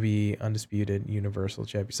WWE Undisputed Universal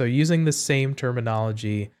Champion. So using the same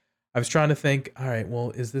terminology, I was trying to think, all right,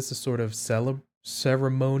 well, is this a sort of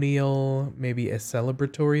ceremonial, maybe a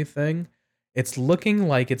celebratory thing? It's looking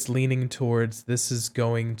like it's leaning towards this is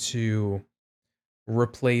going to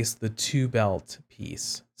replace the 2 belt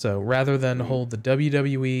piece. So rather than Mm, hold the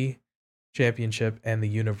WWE Championship and the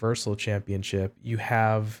Universal Championship, you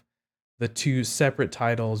have the 2 separate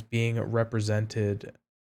titles being represented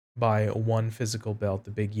by one physical belt,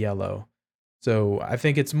 the big yellow. So I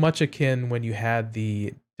think it's much akin when you had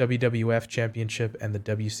the WWF Championship and the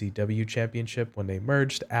WCW Championship when they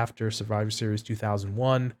merged after Survivor Series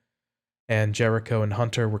 2001 and Jericho and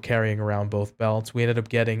Hunter were carrying around both belts. We ended up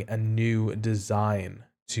getting a new design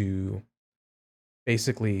to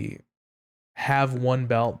basically have one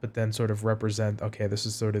belt, but then sort of represent, okay, this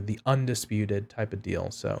is sort of the undisputed type of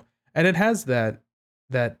deal. So, and it has that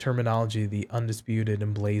terminology, the undisputed,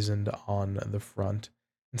 emblazoned on the front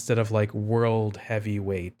instead of like world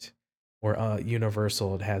heavyweight or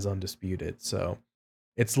universal. It has undisputed. So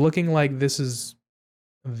it's looking like this is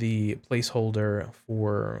the placeholder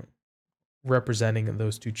for representing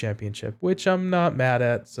those two championship, which I'm not mad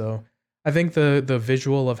at. So I think the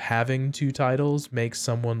visual of having two titles makes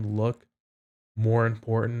someone look more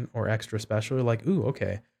important or extra special. Like, ooh,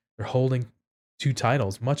 okay, they're holding two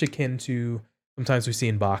titles, much akin to sometimes we see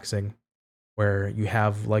in boxing where you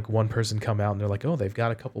have like one person come out and they're like, oh, they've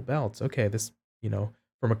got a couple belts. Okay, this,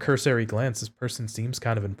 from a cursory glance, this person seems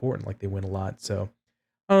kind of important, like they win a lot. So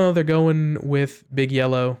I don't know, they're going with Big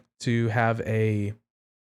Yellow to have a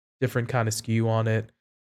different kind of skew on it.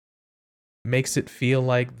 Makes it feel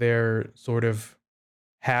like they're sort of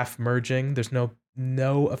half merging. There's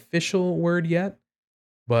no official word yet,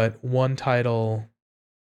 but one title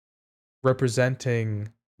representing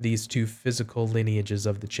these two physical lineages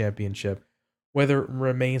of the championship. Whether it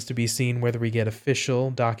remains to be seen whether we get official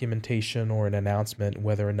documentation or an announcement,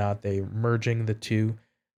 whether or not they merging the two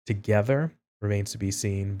together remains to be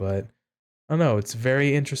seen. But I don't know, it's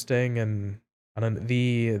very interesting and I don't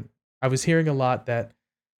the I was hearing a lot that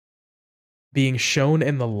being shown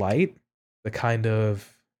in the light, the kind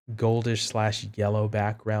of goldish slash yellow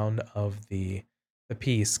background of the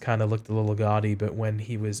piece kind of looked a little gaudy, but when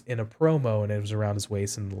he was in a promo and it was around his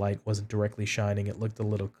waist and the light wasn't directly shining, it looked a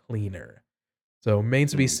little cleaner. So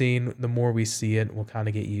remains to be mm. seen. The more we see it, we'll kind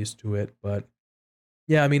of get used to it. But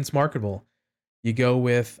yeah, I mean it's marketable. You go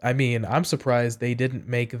with I mean, I'm surprised they didn't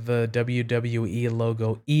make the WWE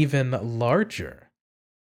logo even larger.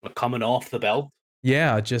 But coming off the belt,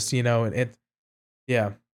 Yeah, just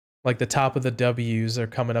yeah. Like the top of the W's are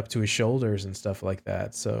coming up to his shoulders and stuff like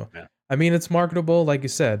that. So, yeah. I mean, it's marketable. Like you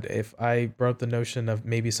said, if I brought up the notion of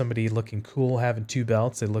maybe somebody looking cool having two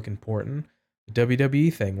belts, they look important. The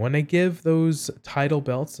WWE thing, when they give those title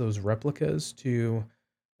belts, those replicas to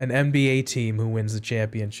an NBA team who wins the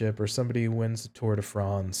championship or somebody who wins the Tour de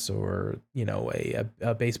France or,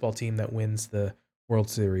 a baseball team that wins the World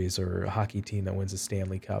Series or a hockey team that wins the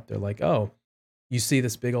Stanley Cup, they're like, oh, you see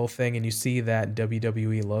this big old thing and you see that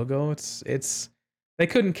WWE logo, it's they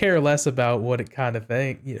couldn't care less about what it kind of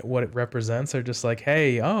thing, what it represents. They're just like,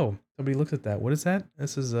 hey, oh, somebody looks at that. What is that?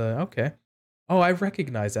 This is okay. Oh, I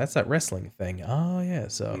recognize that's that wrestling thing. Oh yeah,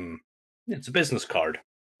 so Mm. It's a business card.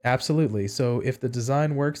 absolutely. So if the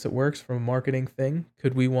design works, it works from a marketing thing.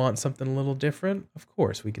 Could we want something a little different? Of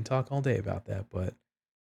course, we can talk all day about that, but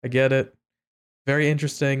I get it. Very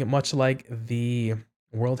interesting, much like the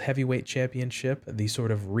World Heavyweight Championship, the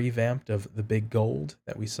sort of revamped of the big gold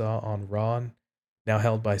that we saw on Raw, now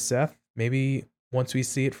held by Seth. Maybe once we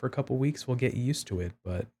see it for a couple weeks, we'll get used to it,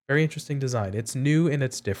 but very interesting design. It's new and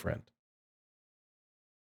it's different.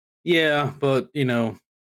 Yeah, but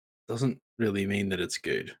doesn't really mean that it's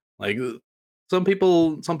good. Like some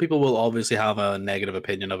people will obviously have a negative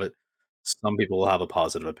opinion of it. Some people will have a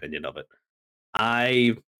positive opinion of it.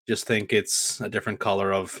 I just think it's a different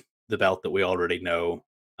color of the belt that we already know.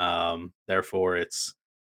 Therefore, it's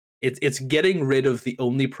getting rid of the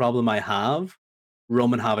only problem I have,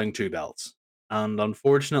 Roman having two belts. And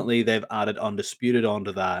unfortunately, they've added undisputed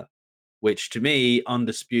onto that, which to me,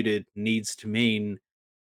 undisputed needs to mean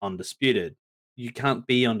undisputed. You can't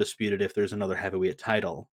be undisputed if there's another heavyweight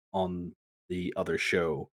title on the other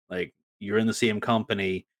show. Like you're in the same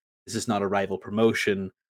company. This is not a rival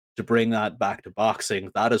promotion. To bring that back to boxing,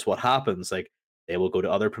 that is what happens. Like they will go to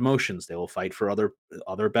other promotions. They will fight for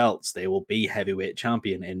other belts. They will be heavyweight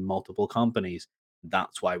champion in multiple companies.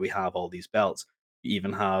 That's why we have all these belts. You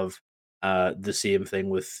even have the same thing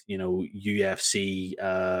with UFC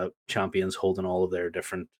champions holding all of their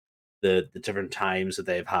the different times that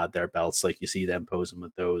they've had their belts, like you see them posing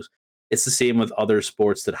with those. It's the same with other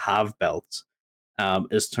sports that have belts.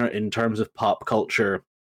 In terms of pop culture,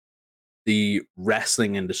 the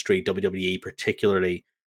wrestling industry, WWE particularly,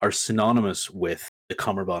 are synonymous with the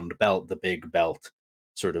cummerbund belt, the big belt.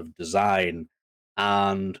 sort of design,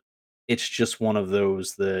 and it's just one of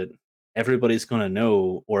those that everybody's going to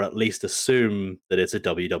know or at least assume that it's a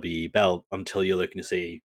WWE belt until you look and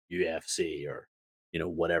see UFC or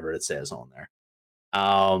whatever it says on there.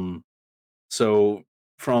 Um, so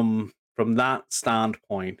from that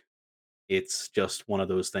standpoint, it's just one of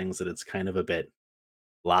those things that it's kind of a bit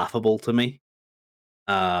laughable to me.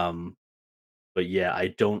 Um, but yeah, I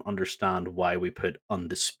don't understand why we put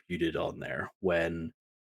undisputed on there when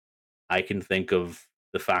I can think of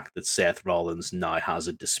the fact that Seth Rollins now has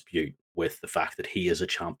a dispute with the fact that he is a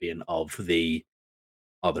champion of the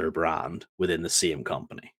other brand within the same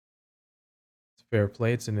company. It's fair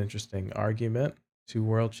play. It's an interesting argument. Two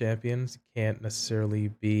world champions can't necessarily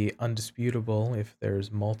be undisputable if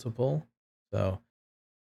there's multiple. So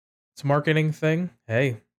it's a marketing thing.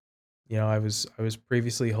 Hey, I was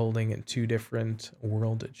previously holding two different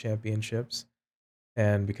world championships.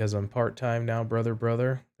 And because I'm part-time now,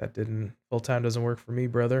 brother, that didn't full-time doesn't work for me,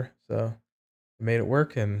 brother. So I made it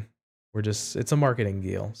work and it's a marketing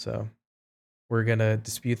deal. So we're gonna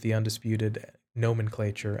dispute the undisputed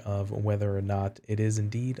nomenclature of whether or not it is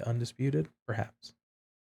indeed undisputed, perhaps.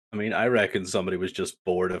 I mean, I reckon somebody was just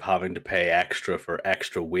bored of having to pay extra for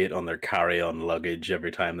extra weight on their carry-on luggage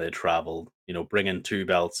every time they traveled. Bringing two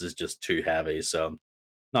belts is just too heavy, so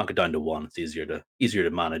knock it down to one. It's easier to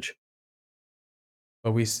manage.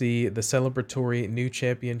 But we see the celebratory new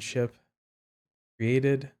championship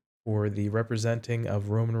created for the representing of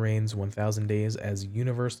Roman Reigns 1000 days as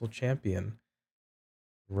Universal Champion.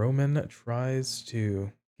 Roman tries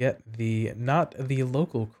to get not the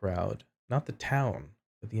local crowd, not the town,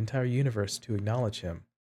 but the entire universe to acknowledge him.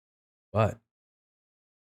 But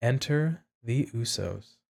enter the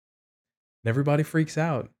Usos. And everybody freaks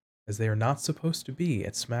out as they are not supposed to be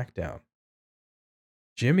at SmackDown.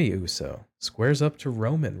 Jimmy Uso squares up to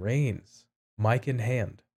Roman Reigns, mic in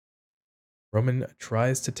hand. Roman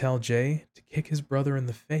tries to tell Jay to kick his brother in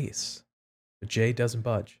the face, but Jay doesn't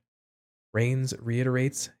budge. Reigns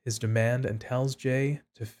reiterates his demand and tells Jay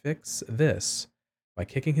to fix this by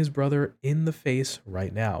kicking his brother in the face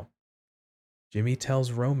right now. Jimmy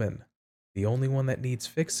tells Roman the only one that needs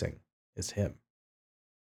fixing is him.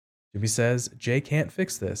 Jimmy says Jay can't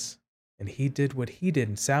fix this, and he did what he did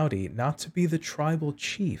in Saudi not to be the tribal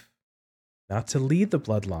chief, not to lead the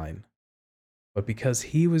bloodline, but because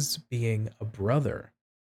he was being a brother.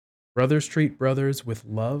 Brothers treat brothers with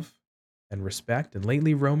love and respect, and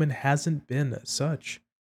lately Roman hasn't been such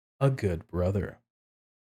a good brother.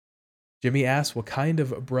 Jimmy asks what kind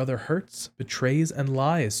of brother hurts, betrays, and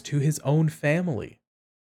lies to his own family.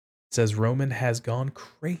 Says Roman has gone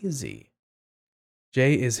crazy.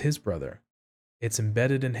 Jay is his brother. It's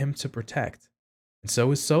embedded in him to protect. And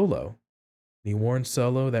so is Solo. And he warns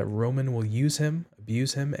Solo that Roman will use him,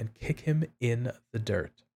 abuse him, and kick him in the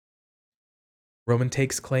dirt. Roman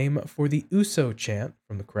takes claim for the Uso chant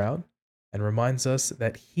from the crowd and reminds us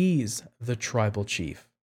that he's the tribal chief.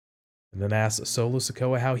 And then asks Solo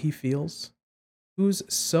Sikoa how he feels. Who's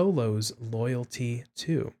Solo's loyalty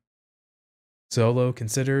to? Solo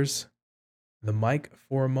considers the mic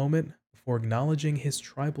for a moment before acknowledging his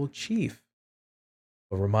tribal chief,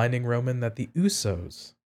 but reminding Roman that the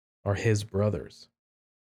Usos are his brothers.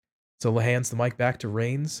 Solo hands the mic back to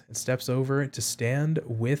Reigns and steps over to stand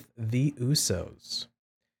with the Usos.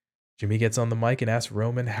 Jimmy gets on the mic and asks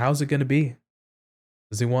Roman, how's it going to be?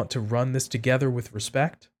 Does he want to run this together with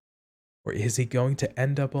respect? Or is he going to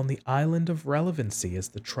end up on the island of relevancy as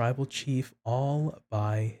the tribal chief all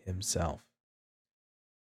by himself?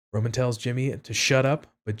 Roman tells Jimmy to shut up,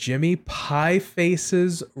 but Jimmy pie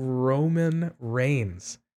faces Roman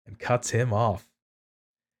Reigns and cuts him off.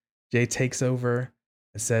 Jay takes over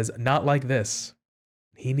and says, not like this.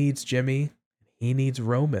 He needs Jimmy, he needs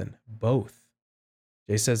Roman, both.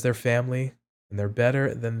 Jay says they're family and they're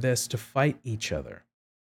better than this to fight each other.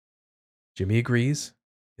 Jimmy agrees,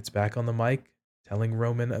 gets back on the mic, telling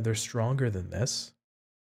Roman they're stronger than this.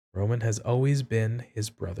 Roman has always been his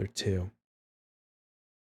brother too.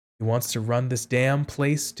 He wants to run this damn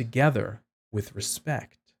place together with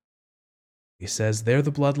respect. He says they're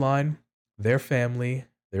the bloodline, they're family,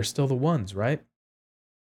 they're still the ones, right?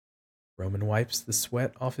 Roman wipes the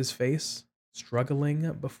sweat off his face,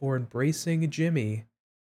 struggling before embracing Jimmy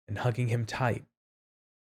and hugging him tight.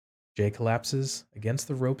 Jay collapses against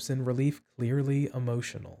the ropes in relief, clearly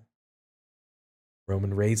emotional.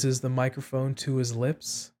 Roman raises the microphone to his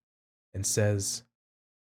lips and says,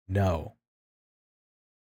 no.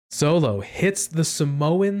 Solo hits the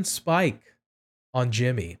Samoan spike on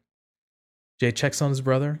Jimmy. Jay checks on his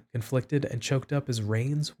brother, conflicted and choked up as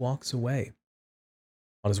Reigns walks away.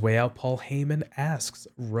 On his way out, Paul Heyman asks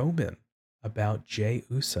Roman about Jey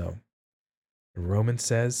Uso. And Roman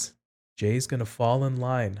says Jay's going to fall in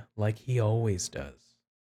line like he always does.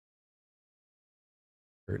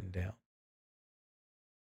 Curtain down.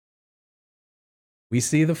 We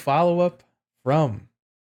see the follow up from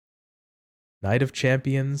Night of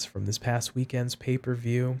Champions from this past weekend's pay per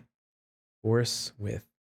view. Of course, with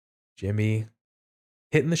Jimmy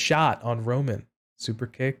hitting the shot on Roman. Super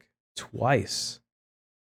kick twice,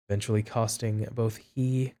 eventually costing both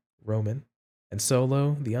he, Roman, and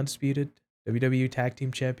Solo, the undisputed WWE Tag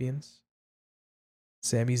Team Champions,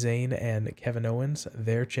 Sami Zayn and Kevin Owens,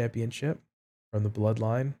 their championship from the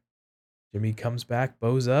Bloodline. Jimmy comes back,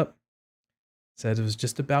 bows up, said it was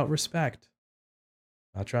just about respect.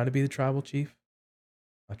 Not trying to be the tribal chief,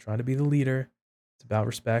 not trying to be the leader. It's about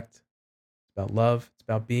respect, it's about love, it's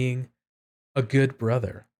about being a good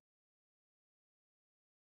brother.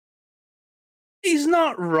 He's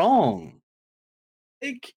not wrong.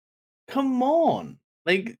 Like, come on.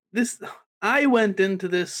 Like this I went into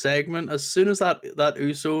this segment as soon as that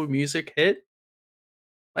Uso music hit.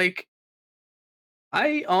 Like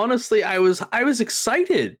I was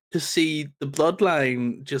excited to see the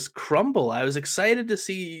bloodline just crumble. I was excited to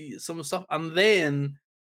see some stuff, and then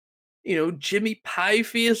Jimmy Pie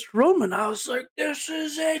faced Roman. I was like, this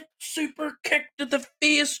is it. Super kick to the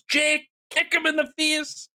face, Jake. Kick him in the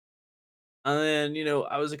face. And then,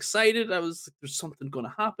 I was excited. I was like, there's something going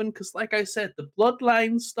to happen. Because, like I said, the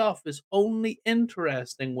bloodline stuff is only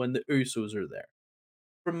interesting when the Usos are there.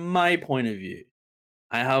 From my point of view,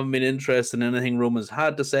 I haven't been interested in anything Roman's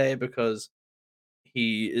had to say because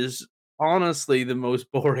he is honestly the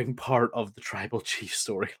most boring part of the Tribal Chief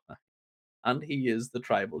storyline. And he is the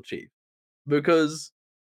Tribal Chief because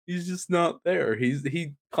he's just not there.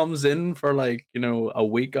 He comes in for like, a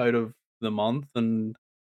week out of the month and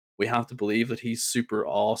we have to believe that he's super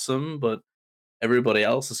awesome, but everybody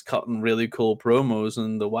else is cutting really cool promos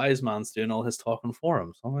and the wise man's doing all his talking for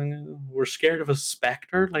him. So I'm like, we're scared of a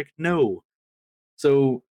specter? Like, no.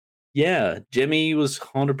 So yeah, Jimmy was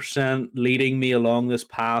 100% leading me along this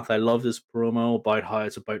path. I love this promo about how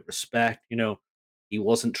it's about respect. He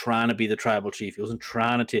wasn't trying to be the tribal chief. He wasn't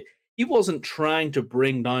trying to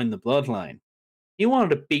bring down the bloodline. He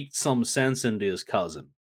wanted to beat some sense into his cousin.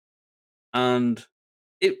 And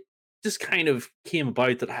it just kind of came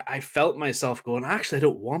about that I felt myself going, actually, I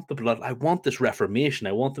don't want the blood. I want this reformation.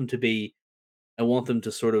 I want them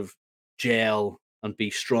to sort of gel and be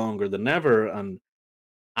stronger than ever. And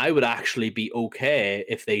I would actually be okay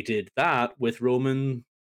if they did that with Roman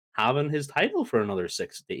having his title for another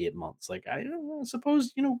 6 to 8 months. Like, I don't know,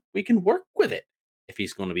 suppose, we can work with it if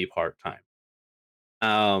he's going to be part time.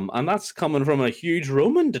 And that's coming from a huge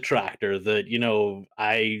Roman detractor that,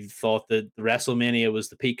 I thought that WrestleMania was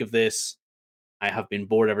the peak of this. I have been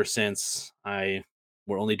bored ever since. We're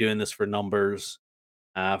only doing this for numbers,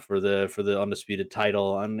 for the undisputed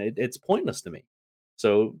title, and it's pointless to me.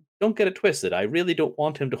 So don't get it twisted. I really don't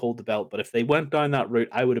want him to hold the belt, but if they went down that route,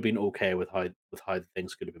 I would have been okay with how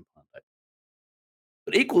things could have been planned out.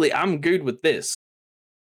 But equally, I'm good with this.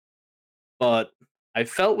 But I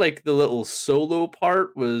felt like the little solo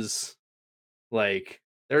part was like,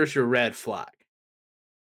 there's your red flag.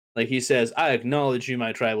 Like he says, I acknowledge you,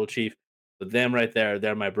 my tribal chief, but them right there,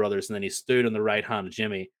 they're my brothers. And then he stood on the right hand of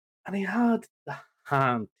Jimmy and he had the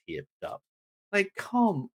hand taped up. Like,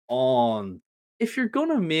 come on. If you're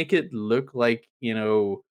gonna make it look like,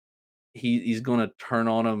 he's gonna turn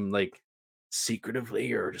on him like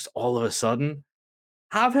secretively or just all of a sudden,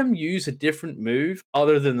 have him use a different move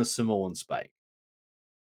other than the Samoan spike.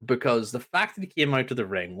 Because the fact that he came out to the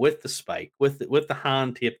ring with the spike, with the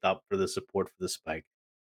hand taped up for the support for the spike,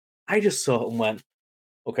 I just saw it and went,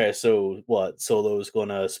 okay, so what? Solo's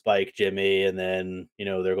gonna spike Jimmy, and then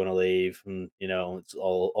they're gonna leave, and it's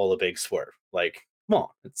all a big swerve. Like, come on,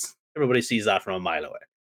 it's everybody sees that from a mile away.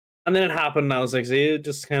 And then it happened, and I was like, see, it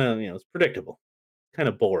just kind of it's predictable, kind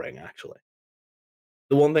of boring actually.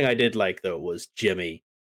 The one thing I did like though was Jimmy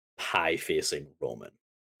pie facing Roman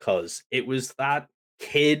because it was that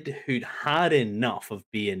kid who'd had enough of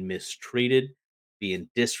being mistreated, being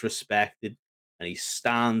disrespected, and he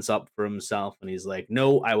stands up for himself and he's like,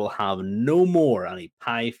 "No, I will have no more," and he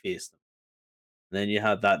pie faced him. And then you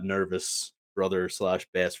had that nervous brother slash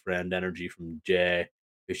best friend energy from Jay,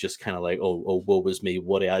 who's just kind of like, "Oh, woe was me.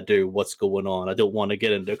 What do I do? What's going on? I don't want to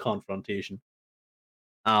get into a confrontation."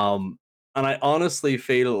 Um, and I honestly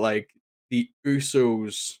feel like the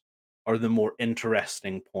Usos are the more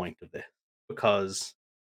interesting point of this because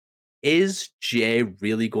is Jay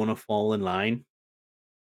really going to fall in line?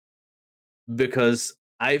 Because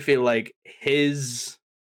I feel like his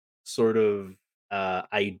sort of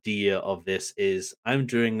idea of this is I'm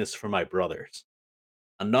doing this for my brothers,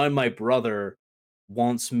 and now my brother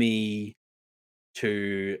wants me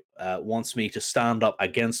wants me to stand up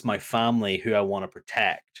against my family who I want to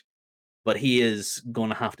protect, but he is going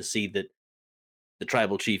to have to see that the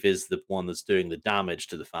tribal chief is the one that's doing the damage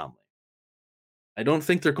to the family. I don't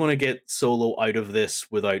think they're going to get Solo out of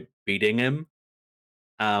this without beating him,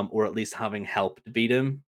 or at least having helped beat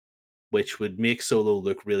him, which would make Solo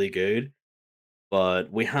look really good.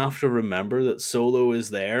 But we have to remember that Solo is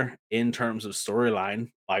there in terms of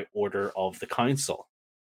storyline by order of the council,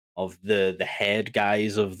 of the head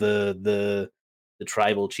guys of the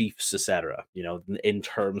tribal chiefs, etc. You know, in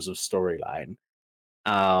terms of storyline,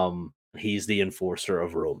 he's the enforcer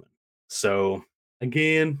of Roman. So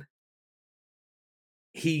again,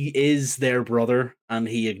 he is their brother, and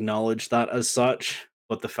he acknowledged that as such.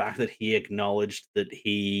 But the fact that he acknowledged the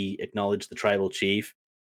tribal chief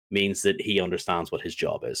means that he understands what his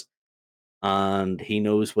job is, and he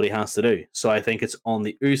knows what he has to do. So I think it's on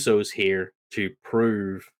the Usos here to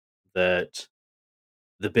prove that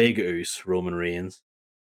the big Us, Roman Reigns,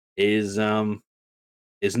 is no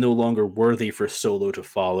longer worthy for Solo to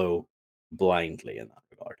follow blindly in that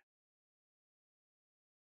regard.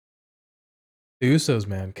 The Usos,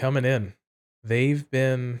 man, coming in. They've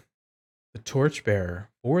been the torchbearer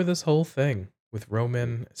for this whole thing with Mhm.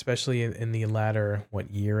 Roman, especially in the latter, what,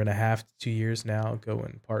 year and a half to 2 years now,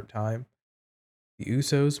 going part time. The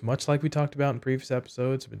Usos, much like we talked about in previous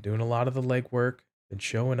episodes, have been doing a lot of the legwork, been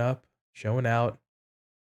showing up, showing out,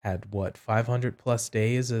 had what, 500 plus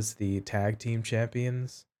days as the tag team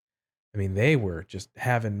champions. I mean, they were just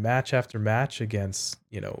having match after match against,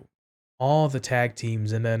 all the tag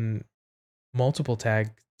teams and then multiple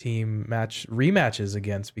tag team match rematches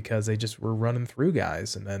against because they just were running through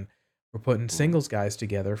guys and then we're putting Mhm. singles guys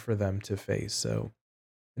together for them to face. So,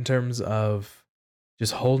 in terms of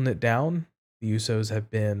just holding it down, the Usos have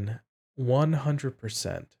been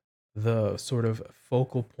 100% the sort of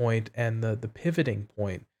focal point and the pivoting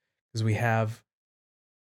point because we have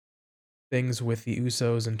things with the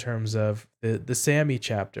Usos in terms of the Sammy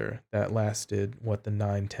chapter that lasted what, the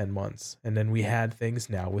 9-10 months, and then we had things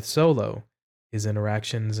now with Solo, his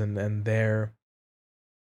interactions and their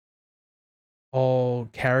all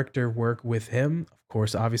character work with him. Of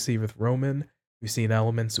course, obviously with Roman, we've seen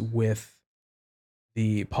elements with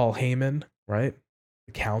the Paul Heyman, right,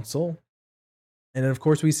 the Council, and then of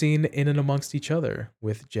course we've seen in and amongst each other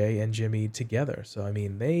with Jay and Jimmy together. So I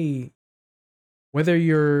mean, they whether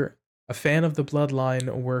you're a fan of the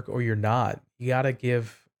Bloodline work or you're not, you gotta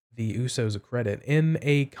give the Usos a credit in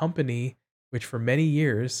a company which for many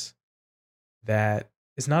years that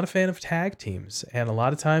is not a fan of tag teams, and a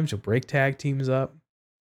lot of times you'll break tag teams up,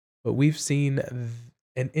 but we've seen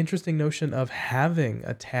an interesting notion of having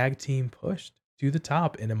a tag team pushed to the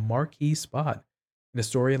top in a marquee spot in a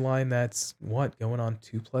storyline that's what, going on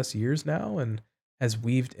 2 plus years now and has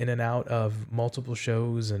weaved in and out of multiple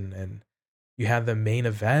shows and you have the main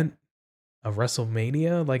event of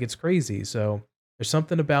WrestleMania, like, it's crazy, so there's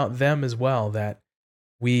something about them as well that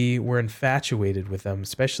we were infatuated with them,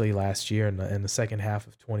 especially last year in the second half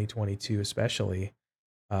of 2022, especially,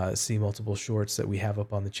 see multiple shorts that we have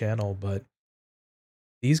up on the channel, but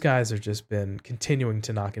these guys have just been continuing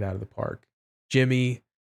to knock it out of the park. Jimmy,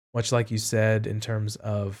 much like you said, in terms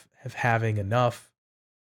of having enough,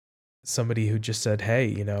 somebody who just said,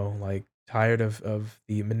 "Hey, like, tired of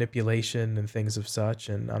the manipulation and things of such,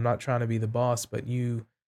 and I'm not trying to be the boss, but you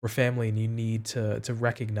we're family and you need to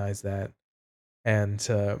recognize that." And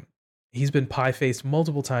he's been pie faced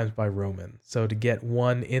multiple times by Roman, so to get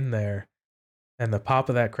one in there and the pop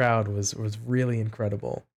of that crowd was really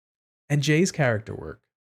incredible. And Jay's character work,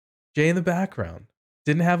 Jay in the background,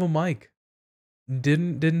 didn't have a mic,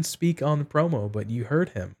 didn't speak on the promo, but you heard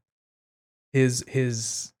him. His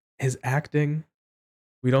acting.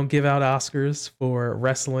 We don't give out Oscars for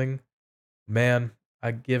wrestling. Man,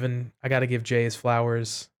 I gotta give Jay his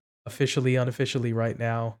flowers officially, unofficially right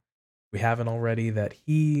now. We haven't already that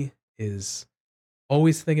he is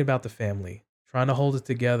always thinking about the family, trying to hold it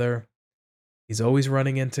together. He's always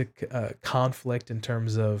running into conflict in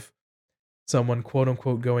terms of someone quote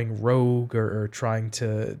unquote going rogue or trying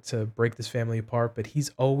to break this family apart, but he's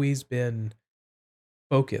always been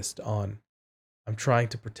focused on I'm trying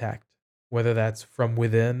to protect, whether that's from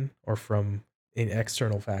within or from in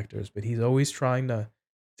external factors. But he's always trying to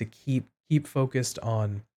keep focused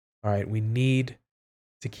on all right, we need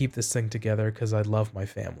to keep this thing together because I love my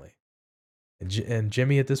family. And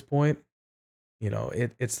Jimmy at this point,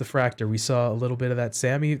 it's the fractor. We saw a little bit of that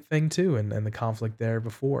Sammy thing too, and the conflict there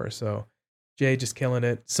before. So Jay just killing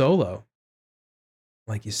it solo,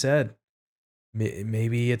 like you said.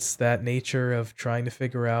 Maybe it's that nature of trying to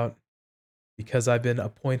figure out, because I've been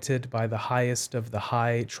appointed by the highest of the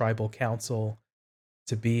high tribal council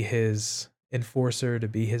to be his enforcer, to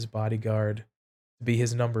be his bodyguard, to be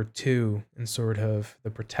his number 2 and sort of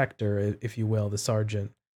the protector, if you will, the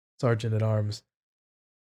sergeant at arms.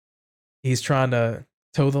 He's trying to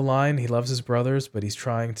toe the line. He loves his brothers, but he's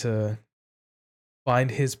trying to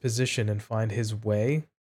find his position and find his way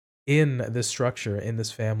in this structure, in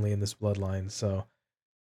this family, in this bloodline. So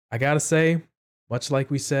I gotta say, much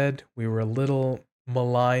like we said, we were a little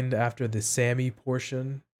maligned after the Sammy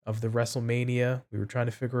portion of the WrestleMania. We were trying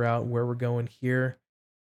to figure out where we're going here,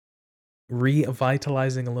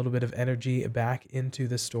 revitalizing a little bit of energy back into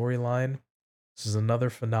the storyline. This is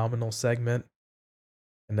another phenomenal segment.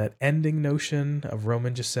 And that ending notion of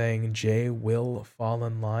Roman just saying Jay will fall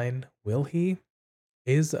in line. Will he?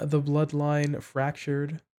 Is the bloodline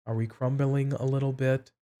fractured? Are we crumbling a little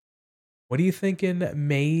bit? What are you thinking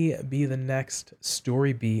may be the next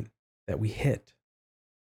story beat that we hit?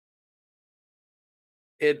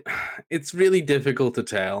 It it's really difficult to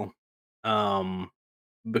tell, um,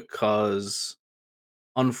 because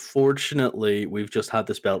unfortunately we've just had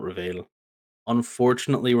this belt reveal.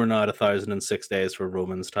 Unfortunately, we're now at 1,006 days for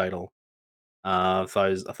Roman's title.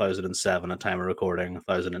 1,007 at time of recording,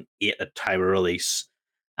 1,008 at time of release,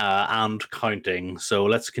 and counting. So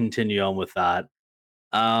let's continue on with that.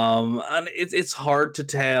 And it's hard to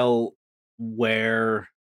tell where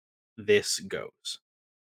this goes.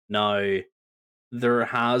 Now, there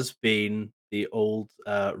has been the old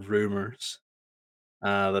rumors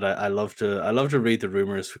that I love to read the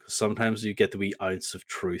rumors because sometimes you get the wee ounce of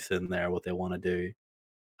truth in there what they want to do.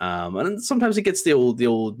 And then sometimes it gets the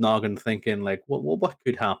old noggin thinking like, what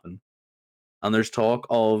could happen? And there's talk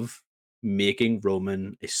of making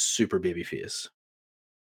Roman a super baby face.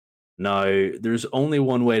 Now, there's only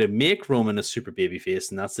one way to make Roman a super baby face,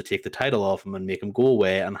 and that's to take the title off him and make him go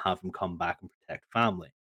away and have him come back and protect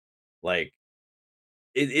family. Like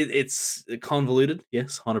it's convoluted,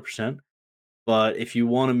 yes, 100%. But if you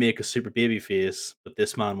want to make a super baby face, but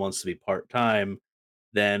this man wants to be part time,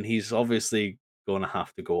 then he's obviously going to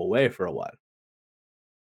have to go away for a while.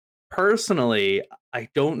 Personally, I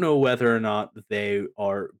don't know whether or not they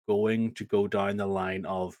are going to go down the line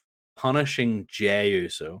of punishing Jey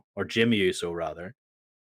Uso, or Jimmy Uso rather,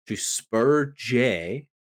 to spur Jey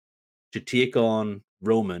to take on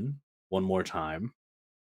Roman one more time,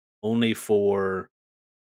 only for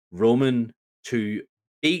Roman to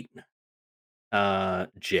beat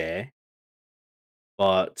Jey,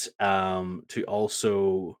 but to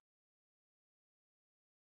also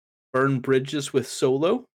burn bridges with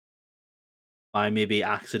Solo by maybe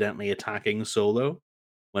accidentally attacking Solo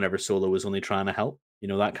whenever Solo was only trying to help. You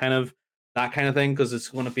know, that kind of thing, because it's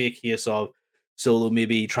going to be a case of Solo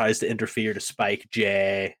maybe tries to interfere to spike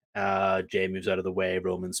Jay. Jay moves out of the way.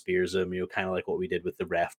 Roman spears him. You know, kind of like what we did with the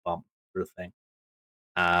ref bump sort of thing.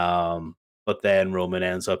 But then Roman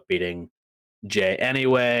ends up beating Jay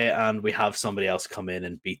anyway, and we have somebody else come in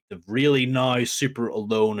and beat the really now super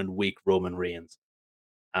alone and weak Roman Reigns.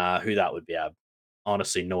 Who that would be, I've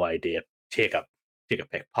honestly no idea. Take a take a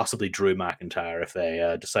pick. Possibly Drew McIntyre if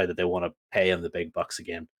they decide that they want to pay him the big bucks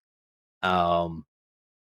again. Um,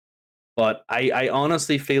 but I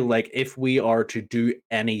honestly feel like if we are to do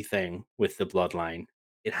anything with the bloodline,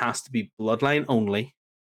 it has to be bloodline only,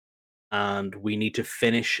 and we need to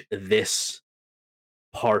finish this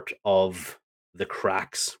part of the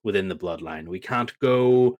cracks within the bloodline. We can't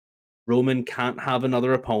go. Roman can't have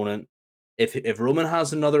another opponent. If Roman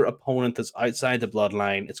has another opponent that's outside the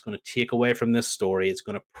bloodline, it's going to take away from this story. It's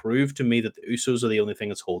going to prove to me that the Usos are the only thing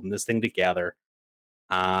that's holding this thing together,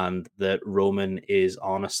 and that Roman is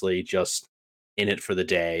honestly just in it for the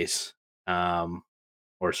days.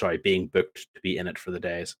 Or sorry, being booked to be in it for the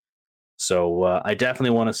days. So I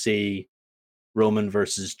definitely want to see Roman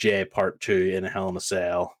versus Jay Part Two in a Hell in a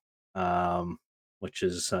Cell, um, which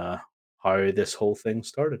is how this whole thing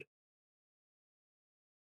started.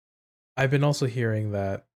 I've been also hearing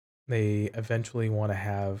that they eventually want to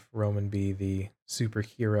have Roman be the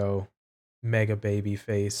superhero mega baby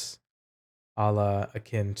face, a la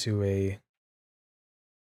akin to a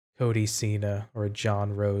Cody Cena or a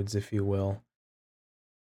John Rhodes, if you will.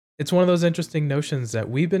 It's one of those interesting notions that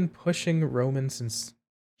we've been pushing Roman since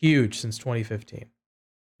 2015.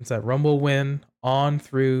 Since that Rumble win on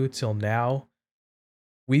through till now,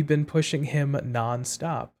 we've been pushing him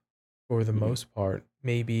nonstop for the Mhm. most part.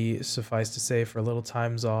 Maybe suffice to say for little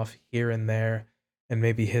times off here and there, and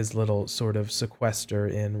maybe his little sort of sequester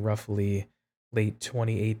in roughly late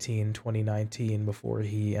 2018, 2019 before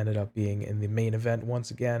he ended up being in the main event once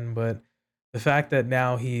again. But The fact that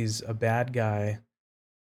now he's a bad guy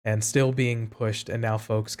and still being pushed, and now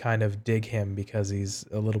folks kind of dig him because he's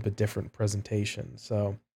a little bit different presentation.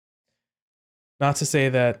 So, not to say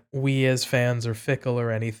that we as fans are fickle or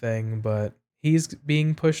anything, but he's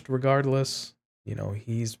being pushed regardless. You know,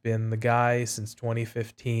 he's been the guy since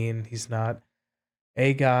 2015. He's not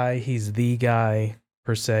a guy, he's the guy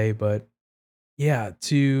per se, but yeah,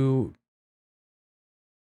 to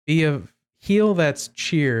be a heel that's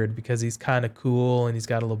cheered because he's kinda cool and he's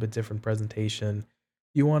got a little bit different presentation.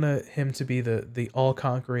 You want him to be the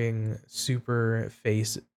all-conquering super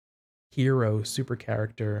face hero, superhero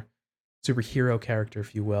character,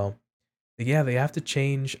 if you will. But yeah, they have to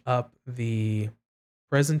change up the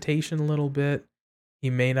presentation a little bit. He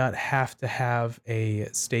may not have to have a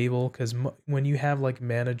stable, 'cause when you have, like,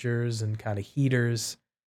 managers and kinda heaters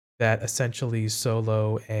that essentially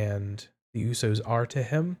Solo and the Usos are to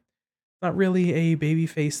him, not really a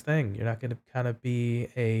babyface thing. You're not gonna kinda be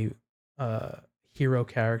a, hero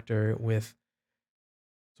character with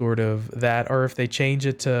sort of that, or if they change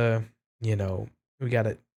it to, you know, we got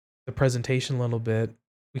it the presentation a little bit.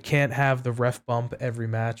 We can't have the ref bump every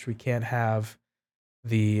match. We can't have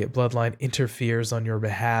the bloodline interferes on your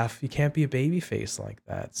behalf. You can't be a babyface like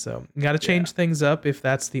that. So you gotta Yeah, change things up if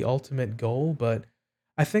that's the ultimate goal, but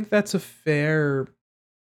I think that's a fair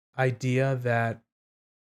idea that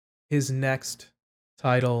his next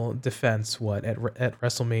title defense, what, at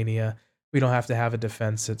WrestleMania, we don't have to have a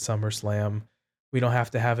defense at SummerSlam. We don't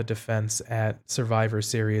have to have a defense at Survivor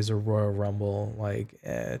Series or Royal Rumble. Like,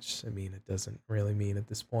 I mean, it doesn't really mean at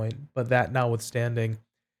this point. But that notwithstanding,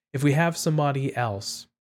 if we have somebody else,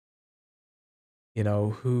 you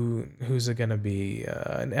know, who's it gonna be?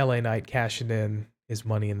 An LA Knight cashing in his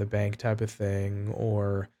Money in the Bank type of thing,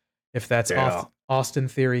 or if that's yeah, Austin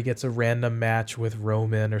Theory gets a random match with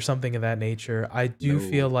Roman or something of that nature, I do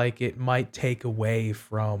feel no, like it might take away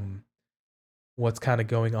from what's kinda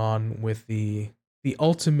going on with the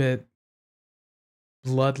ultimate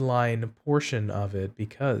bloodline portion of it,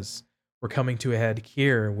 because we're coming to a head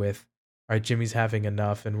here with, all right, Jimmy's having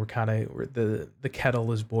enough, and the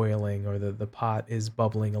kettle is boiling, or the pot is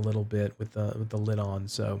bubbling a little bit with the lid on.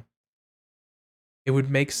 So it would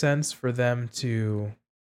make sense for them to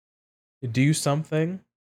do something,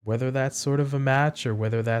 whether that's sort of a match or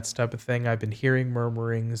whether that's type of thing. I've been hearing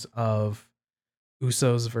murmurings of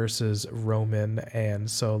Usos versus Roman and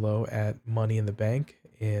Solo at Money in the Bank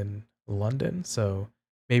in London. So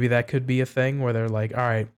maybe that could be a thing where they're like, "All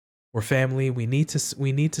right, we're family. We need to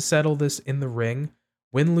settle this in the ring.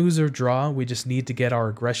 Win, lose or draw, we just need to get our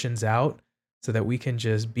aggressions out so that we can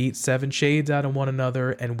just beat seven shades out of one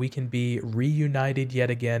another and we can be reunited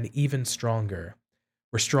yet again, even stronger.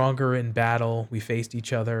 We're stronger in battle. We faced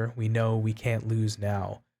each other. We know we can't lose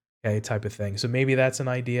now." Okay, type of thing. So maybe that's an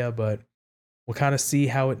idea, but we'll kind of see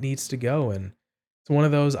how it needs to go. And it's one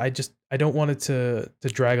of those, I don't want it to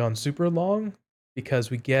drag on super long,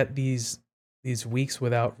 because we get these weeks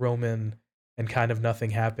without Roman and kind of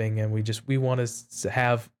nothing happening, and we want to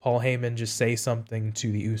have Paul Heyman just say something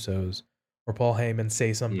to the Usos, or Paul Heyman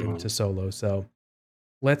say something to mhm. Solo. So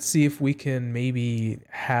let's see if we can maybe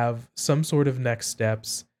have some sort of next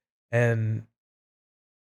steps and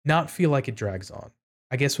not feel like it drags on,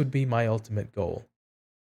 I guess, would be my ultimate goal.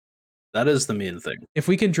 That is the main thing. If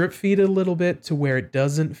we can drip feed it a little bit to where it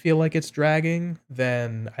doesn't feel like it's dragging,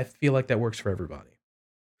 then I feel like that works for everybody.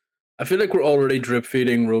 I feel like we're already drip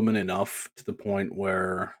feeding Roman enough to the point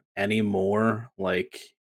where anymore, like,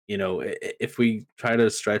 if we try to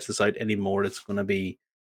stretch this out anymore, it's going to be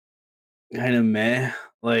kind of meh.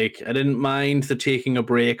 Like, I didn't mind the taking a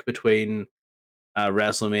break between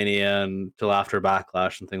WrestleMania and till after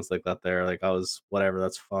Backlash and things like that. There, like, I was whatever,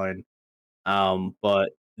 that's fine. But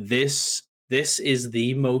this is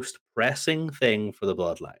the most pressing thing for the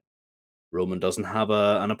Bloodline. Roman doesn't have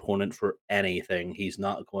an opponent for anything. He's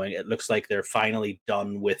not going. It looks like they're finally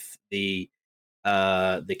done with the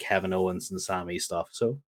Kevin Owens and Sammy stuff.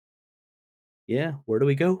 So yeah, where do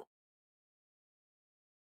we go?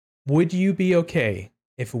 Would you be okay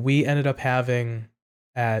if we ended up having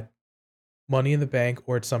at Money in the Bank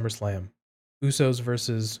or at SummerSlam, Usos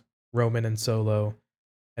versus Roman and Solo,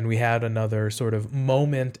 and we had another sort of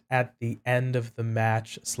moment at the end of the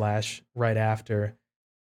match slash right after,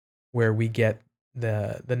 where we get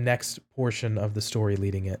the next portion of the story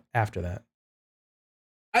leading it after that?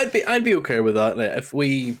 I'd be okay with that. Like, if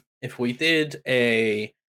we did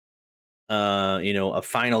a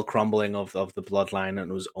final crumbling of the bloodline and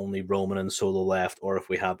it was only Roman and Solo left, or if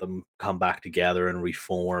we had them come back together and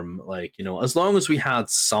reform, like, as long as we had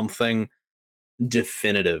something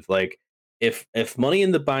definitive, like if Money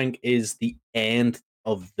in the Bank is the end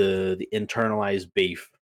of the internalized beef,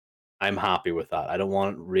 I'm happy with that. I don't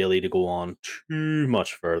want it really to go on too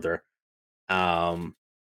much further. Um,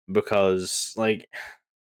 because like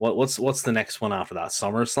what's the next one after that?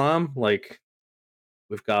 SummerSlam? Like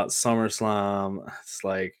we've got SummerSlam. It's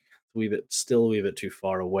like a wee bit too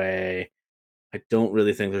far away. I don't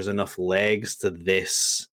really think there's enough legs to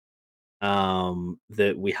this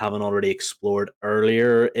that we haven't already explored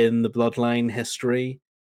earlier in the Bloodline history.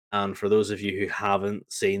 And for those of you who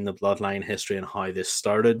haven't seen the Bloodline history and how this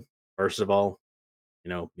started, first of all,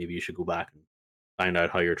 maybe you should go back and find out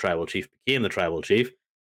how your tribal chief became the tribal chief.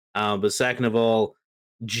 But second of all,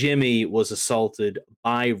 Jimmy was assaulted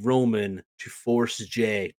by Roman to force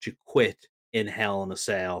Jay to quit in Hell in a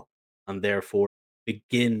Cell and therefore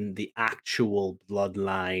begin the actual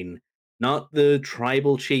bloodline, not the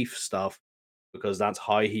tribal chief stuff, because that's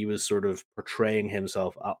how he was sort of portraying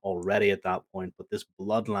himself already at that point. But this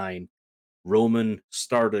bloodline, Roman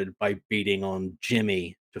started by beating on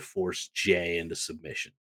Jimmy to force Jay into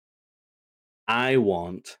submission. I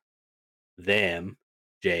want them,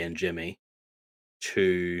 Jay and Jimmy,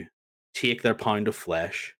 to take their pound of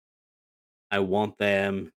flesh. I want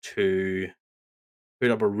them to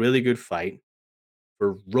put up a really good fight,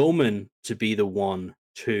 for Roman to be the one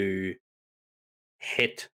to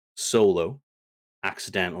hit Solo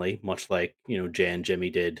accidentally, much like Jay and Jimmy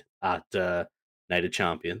did at Night of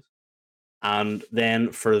Champions, and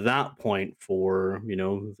then for that point, for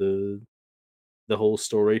the whole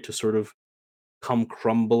story to sort of come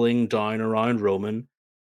crumbling down around Roman.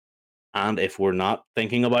 And if we're not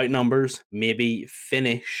thinking about numbers, maybe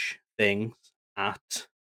finish things at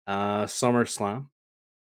SummerSlam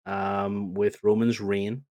with Roman's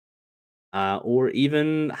reign, or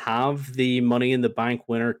even have the Money in the Bank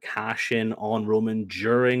winner cash in on Roman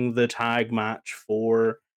during the tag match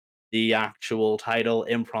for the actual title,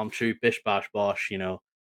 impromptu bish bash bosh.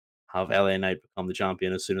 Have LA Knight become the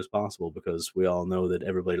champion as soon as possible because we all know that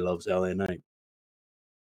everybody loves LA Knight.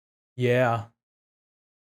 Yeah.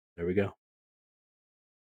 There we go.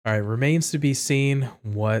 All right, remains to be seen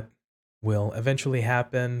what will eventually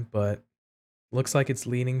happen, but looks like it's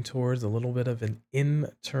leaning towards a little bit of an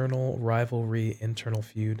internal rivalry, internal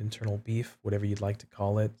feud, internal beef, whatever you'd like to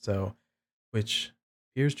call it. So, which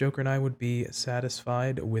Piers Joker and I would be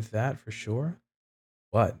satisfied with that for sure.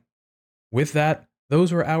 But with that,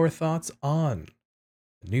 those were our thoughts on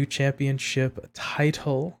the new championship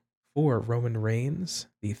title for Roman Reigns,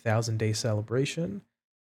 the 1,000 Day celebration,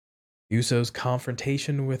 Usos'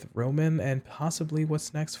 confrontation with Roman, and possibly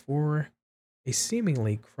what's next for a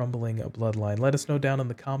seemingly crumbling bloodline. Let us know down in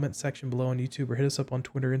the comment section below on YouTube or hit us up on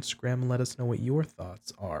Twitter, Instagram, and let us know what your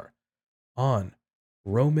thoughts are on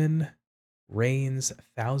Roman Reigns'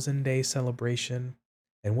 1,000 Day celebration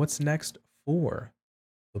and what's next for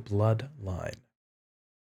the bloodline.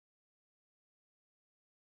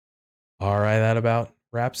 All right, that about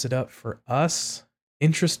wraps it up for us.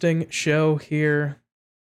 Interesting show here,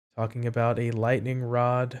 talking about a lightning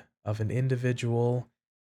rod of an individual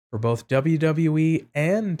for both WWE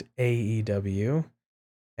and AEW.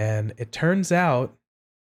 And it turns out,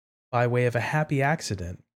 by way of a happy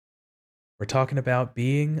accident, we're talking about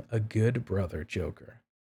being a good brother, Joker.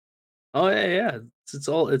 Oh yeah, yeah.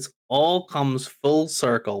 It's all comes full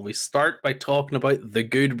circle. We start by talking about the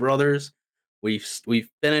Good Brothers. We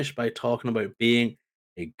finish by talking about being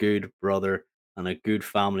a good brother and a good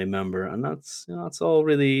family member, and that's all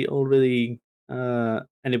really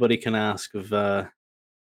anybody can ask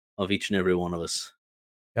of each and every one of us.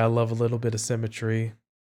 Gotta love a little bit of symmetry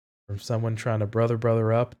from someone trying to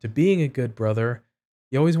brother up to being a good brother.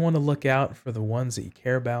 You always want to look out for the ones that you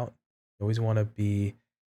care about. You always want to be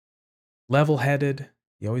level headed.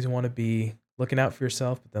 You always want to be looking out for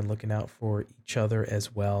yourself, but then looking out for each other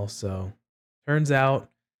as well. So, turns out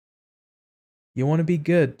you want to be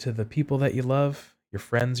good to the people that you love, your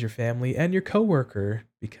friends, your family, and your coworker,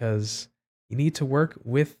 because you need to work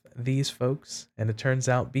with these folks. And it turns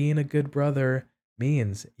out being a good brother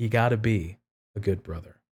means you got to be a good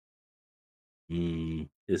brother.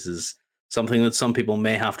 This is something that some people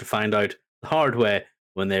may have to find out the hard way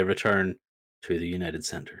when they return to the United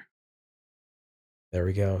Center. There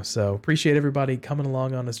we go. So appreciate everybody coming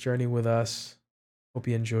along on this journey with us. Hope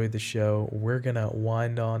you enjoyed the show. We're going to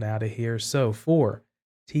wind on out of here. So for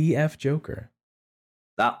TF Joker,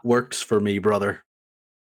 That works for me, brother.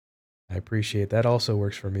 I appreciate that. Also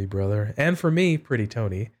works for me, brother. And for me, Pretty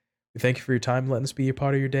Tony. We thank you for your time, letting us be a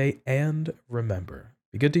part of your day. And remember,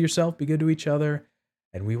 be good to yourself, be good to each other,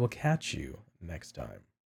 and we will catch you next time.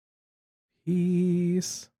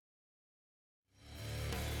 Peace.